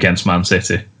playing it against Man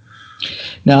City.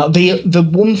 Now, the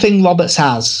one thing Roberts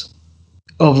has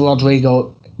over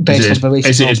Rodrigo, based on the recent,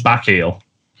 is it his back heel?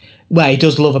 Well, he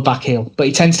does love a back heel, but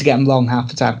he tends to get them wrong half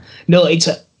the time. No,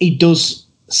 he does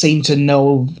seem to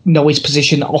know his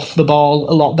position off the ball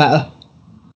a lot better.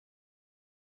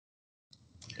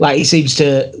 Like, he seems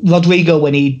to, Rodrigo,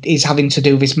 when he is having to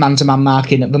do this man-to-man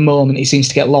marking at the moment, he seems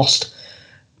to get lost.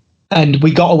 And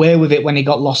we got away with it when he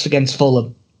got lost against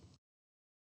Fulham.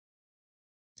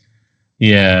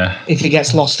 Yeah. If he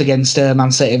gets lost against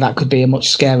Man City, that could be a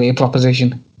much scarier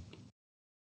proposition.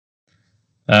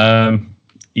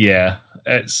 Yeah.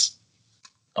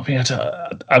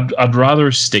 I'd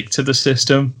rather stick to the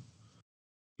system.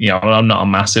 I'm not a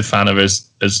massive fan of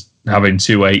as having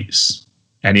 2 8s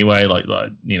anyway.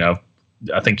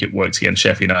 I think it worked against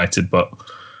Sheffield United, but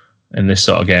in this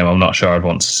sort of game, I'm not sure I'd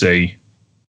want to see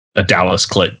a Dallas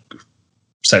click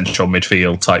central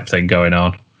midfield type thing going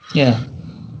on. Yeah.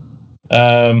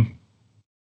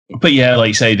 But yeah, like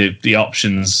you say, the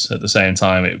options at the same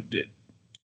time,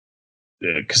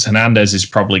 because Hernandez is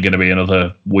probably going to be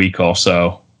another week or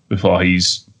so before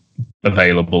he's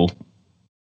available.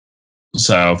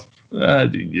 So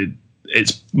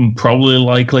it's probably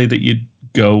likely that you'd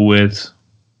go with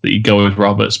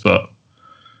Roberts, but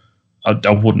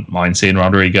I wouldn't mind seeing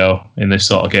Rodrigo in this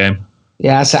sort of game.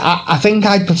 Yeah, so I think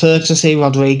I'd prefer to see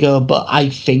Rodrigo, but I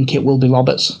think it will be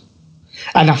Roberts.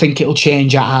 And I think it'll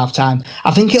change at half-time.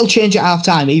 I think it'll change at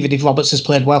half-time, even if Roberts has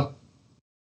played well.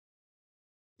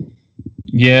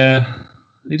 Yeah,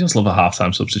 he does love a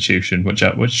half-time substitution, which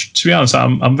to be honest,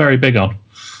 I'm very big on.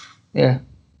 Yeah.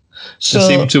 So,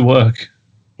 they seem to work.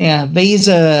 Yeah, these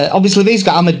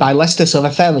got hammered by Leicester, so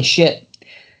they're fairly shit.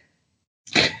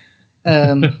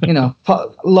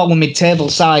 Lower mid-table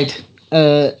side.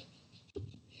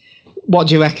 What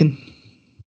do you reckon?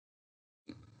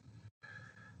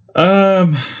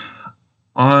 I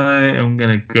am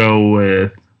going to go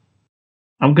with...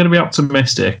 I'm going to be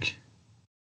optimistic.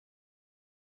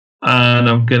 And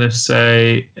I'm going to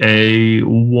say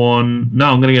I'm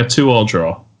going to get a 2-2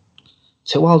 draw.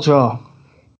 2-2 draw.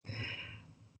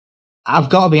 I've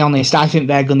got to be honest, I think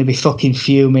they're going to be fucking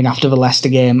fuming after the Leicester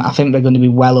game. I think they're going to be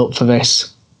well up for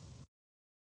this.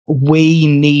 We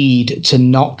need to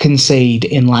not concede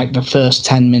in like the first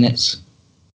 10 minutes.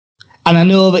 And I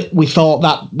know that we thought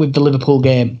that with the Liverpool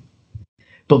game,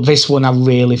 but this one I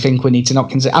really think we need to not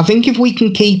concede. I think if we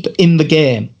can keep in the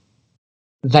game,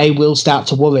 they will start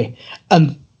to worry.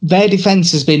 And their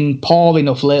defence has been poor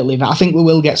enough lately that I think we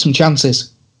will get some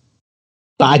chances.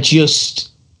 But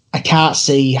I can't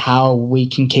see how we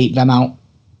can keep them out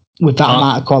with that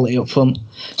amount of quality up front.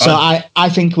 So I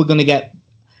think we're going to get...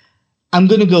 I'm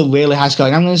going to go really high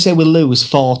scoring. I'm going to say we'll lose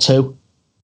 4-2.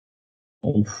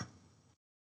 Oof.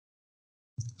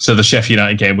 So the Sheffield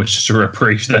United game was just a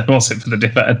reprieve then, was it, for the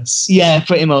defence? Yeah,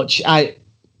 pretty much.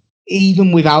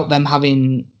 Even without them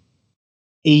having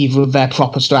either of their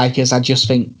proper strikers, I just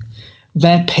think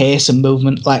their pace and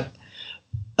movement, like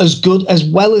as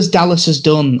well as Dallas has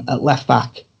done at left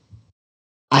back,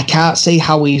 I can't see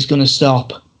how he's going to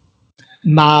stop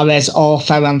Mahrez or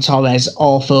Ferran Torres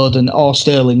or Foden or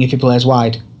Sterling if he plays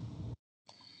wide.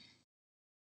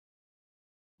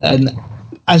 And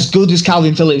as good as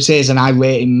Calvin Phillips is, and I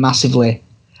rate him massively,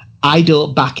 I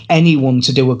don't back anyone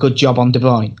to do a good job on De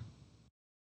Bruyne.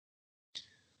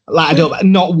 Like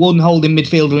not one holding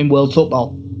midfielder in world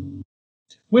football.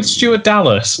 With Stuart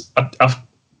Dallas, I've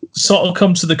sort of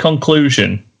come to the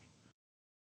conclusion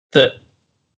that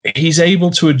he's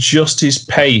able to adjust his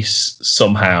pace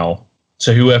somehow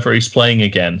to whoever he's playing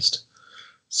against,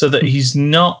 so that he's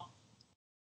not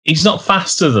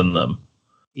faster than them.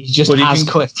 He's just as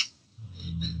quick.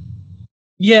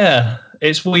 Yeah,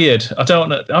 it's weird. I don't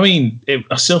know. I mean,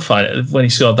 I still find it, when he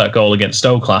scored that goal against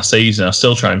Stoke last season, I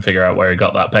still try and figure out where he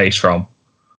got that pace from.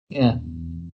 Yeah.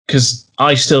 Because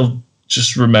I still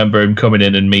just remember him coming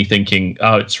in and me thinking,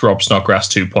 oh, it's Rob Snodgrass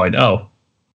 2.0.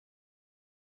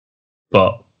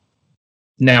 But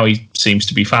now he seems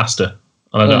to be faster,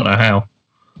 and I don't know how.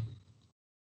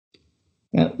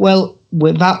 Yeah, well,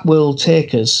 that will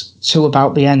take us to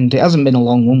about the end. It hasn't been a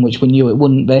long one, which we knew it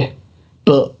wouldn't be.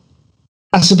 But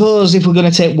I suppose if we're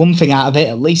going to take one thing out of it,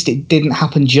 at least it didn't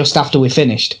happen just after we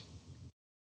finished.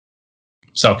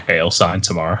 It's okay, he'll sign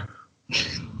tomorrow.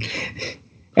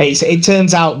 It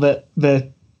turns out that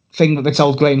the thing that they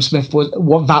told Graham Smith was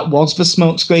the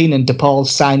smokescreen, and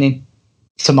DePaul's signing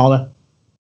tomorrow.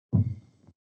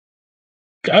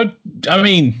 I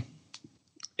mean,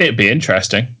 it'd be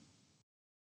interesting.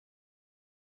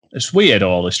 It's weird,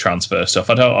 all this transfer stuff.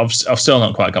 I've still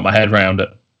not quite got my head around it.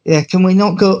 Yeah, can we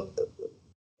not go?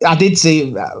 I did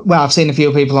see. Well, I've seen a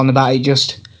few people on about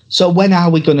it. So when are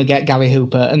we going to get Gary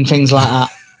Hooper and things like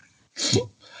that?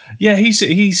 Yeah, he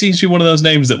seems to be one of those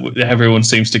names that everyone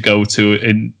seems to go to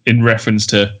in reference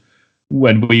to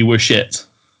when we were shit.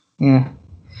 Yeah,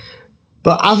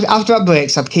 but after that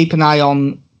breaks, I'd keep an eye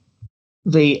on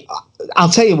I'll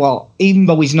tell you what. Even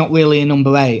though he's not really a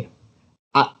number 8,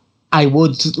 I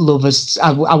would love us.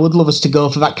 I would love us to go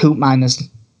for that Coop Miners.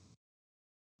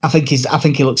 I think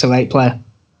he looks a great player.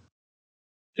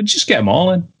 Just get them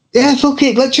all in. Yeah, fuck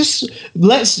it.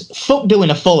 Let's fuck doing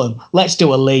a Fulham. Let's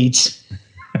do a Leeds.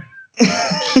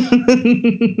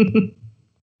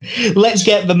 Let's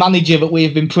get the manager that we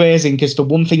have been praising, because the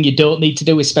one thing you don't need to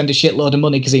do is spend a shitload of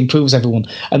money because he improves everyone.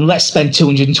 And let's spend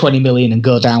 220 million and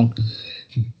go down.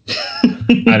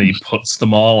 And he puts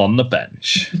them all on the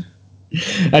bench.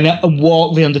 And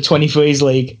walk the under-23s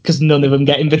league because none of them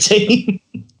get in the team.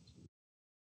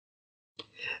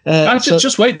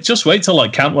 Just wait till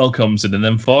like Cantwell comes in, and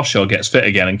then Forshaw gets fit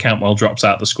again and Cantwell drops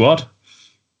out the squad.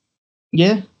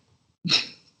 Yeah.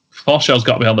 Forshaw's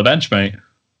got to be on the bench, mate.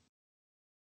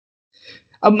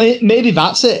 Maybe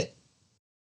that's it.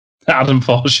 Adam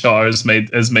Forshaw has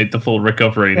made the full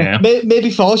recovery now.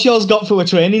 Maybe Forshaw's got through a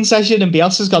training session and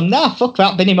Bielsa's gone, nah, fuck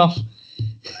that, bin him off.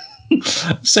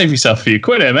 Save yourself a few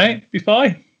quid here, mate. Be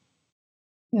fine.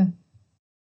 Yeah.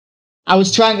 I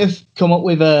was trying to come up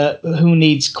with who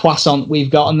needs croissant we've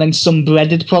got and then some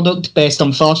breaded product based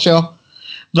on Forshaw.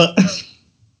 But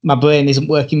my brain isn't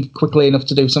working quickly enough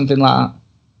to do something like that.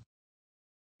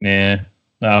 Yeah.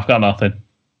 No, I've got nothing.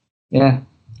 Yeah.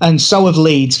 And so have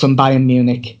Leeds from Bayern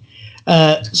Munich.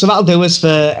 So that'll do us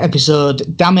for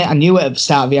episode, damn it, I knew it at the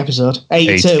start of the episode,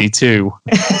 82.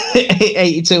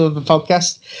 82 of the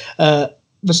podcast.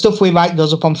 The stuff we write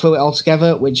goes up on Through It All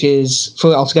Together, which is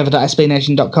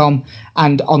throughitalltogether.sbnation.com,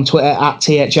 and on Twitter at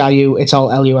THRU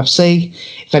ItAllLUFC.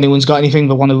 If anyone's got anything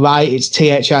they want to write, it's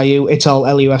THRU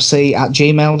ItAllLUFC at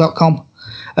gmail.com.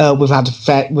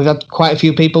 We've had quite a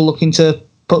few people looking to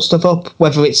put stuff up,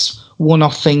 whether it's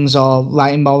one-off things or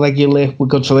writing more regularly. We're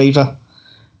good for either.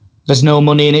 There's no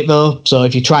money in it though, so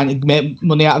if you're trying to make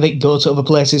money out of it, go to other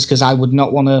places, because I would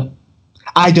not want to.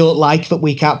 I don't like that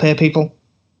we can't pay people.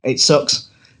 It sucks,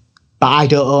 but I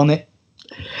don't own it.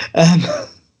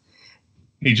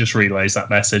 He just relays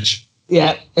that message.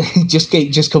 Yeah, it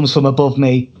just comes from above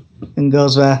me and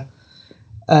goes there.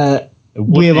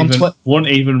 Wouldn't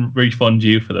even refund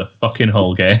you for the fucking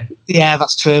whole game. Yeah,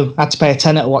 that's true. I had to pay a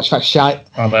tenner to watch that shite.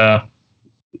 I know.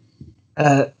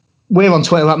 We're on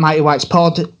Twitter at Mighty Whites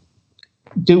Pod.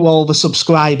 Do all the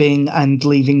subscribing and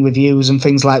leaving reviews and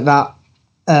things like that.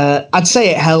 I'd say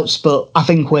it helps, but I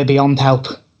think we're beyond help.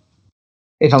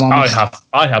 If I'm honest,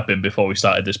 I have been before we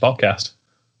started this podcast.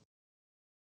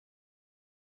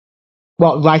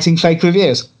 What, writing fake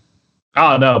reviews?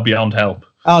 Oh no, beyond help.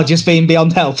 Oh, just being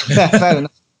beyond help. Yeah, fair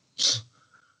enough.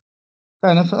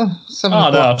 Fair enough.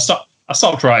 No, I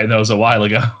stopped writing those a while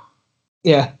ago.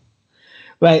 Yeah.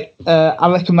 Right, I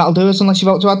reckon that'll do us, unless you've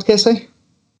got to add, Casey?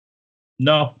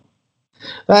 No.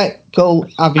 Right, cool.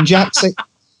 I've been Jack. See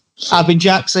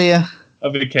ya.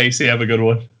 I've been Casey. Have a good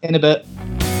one. In a bit.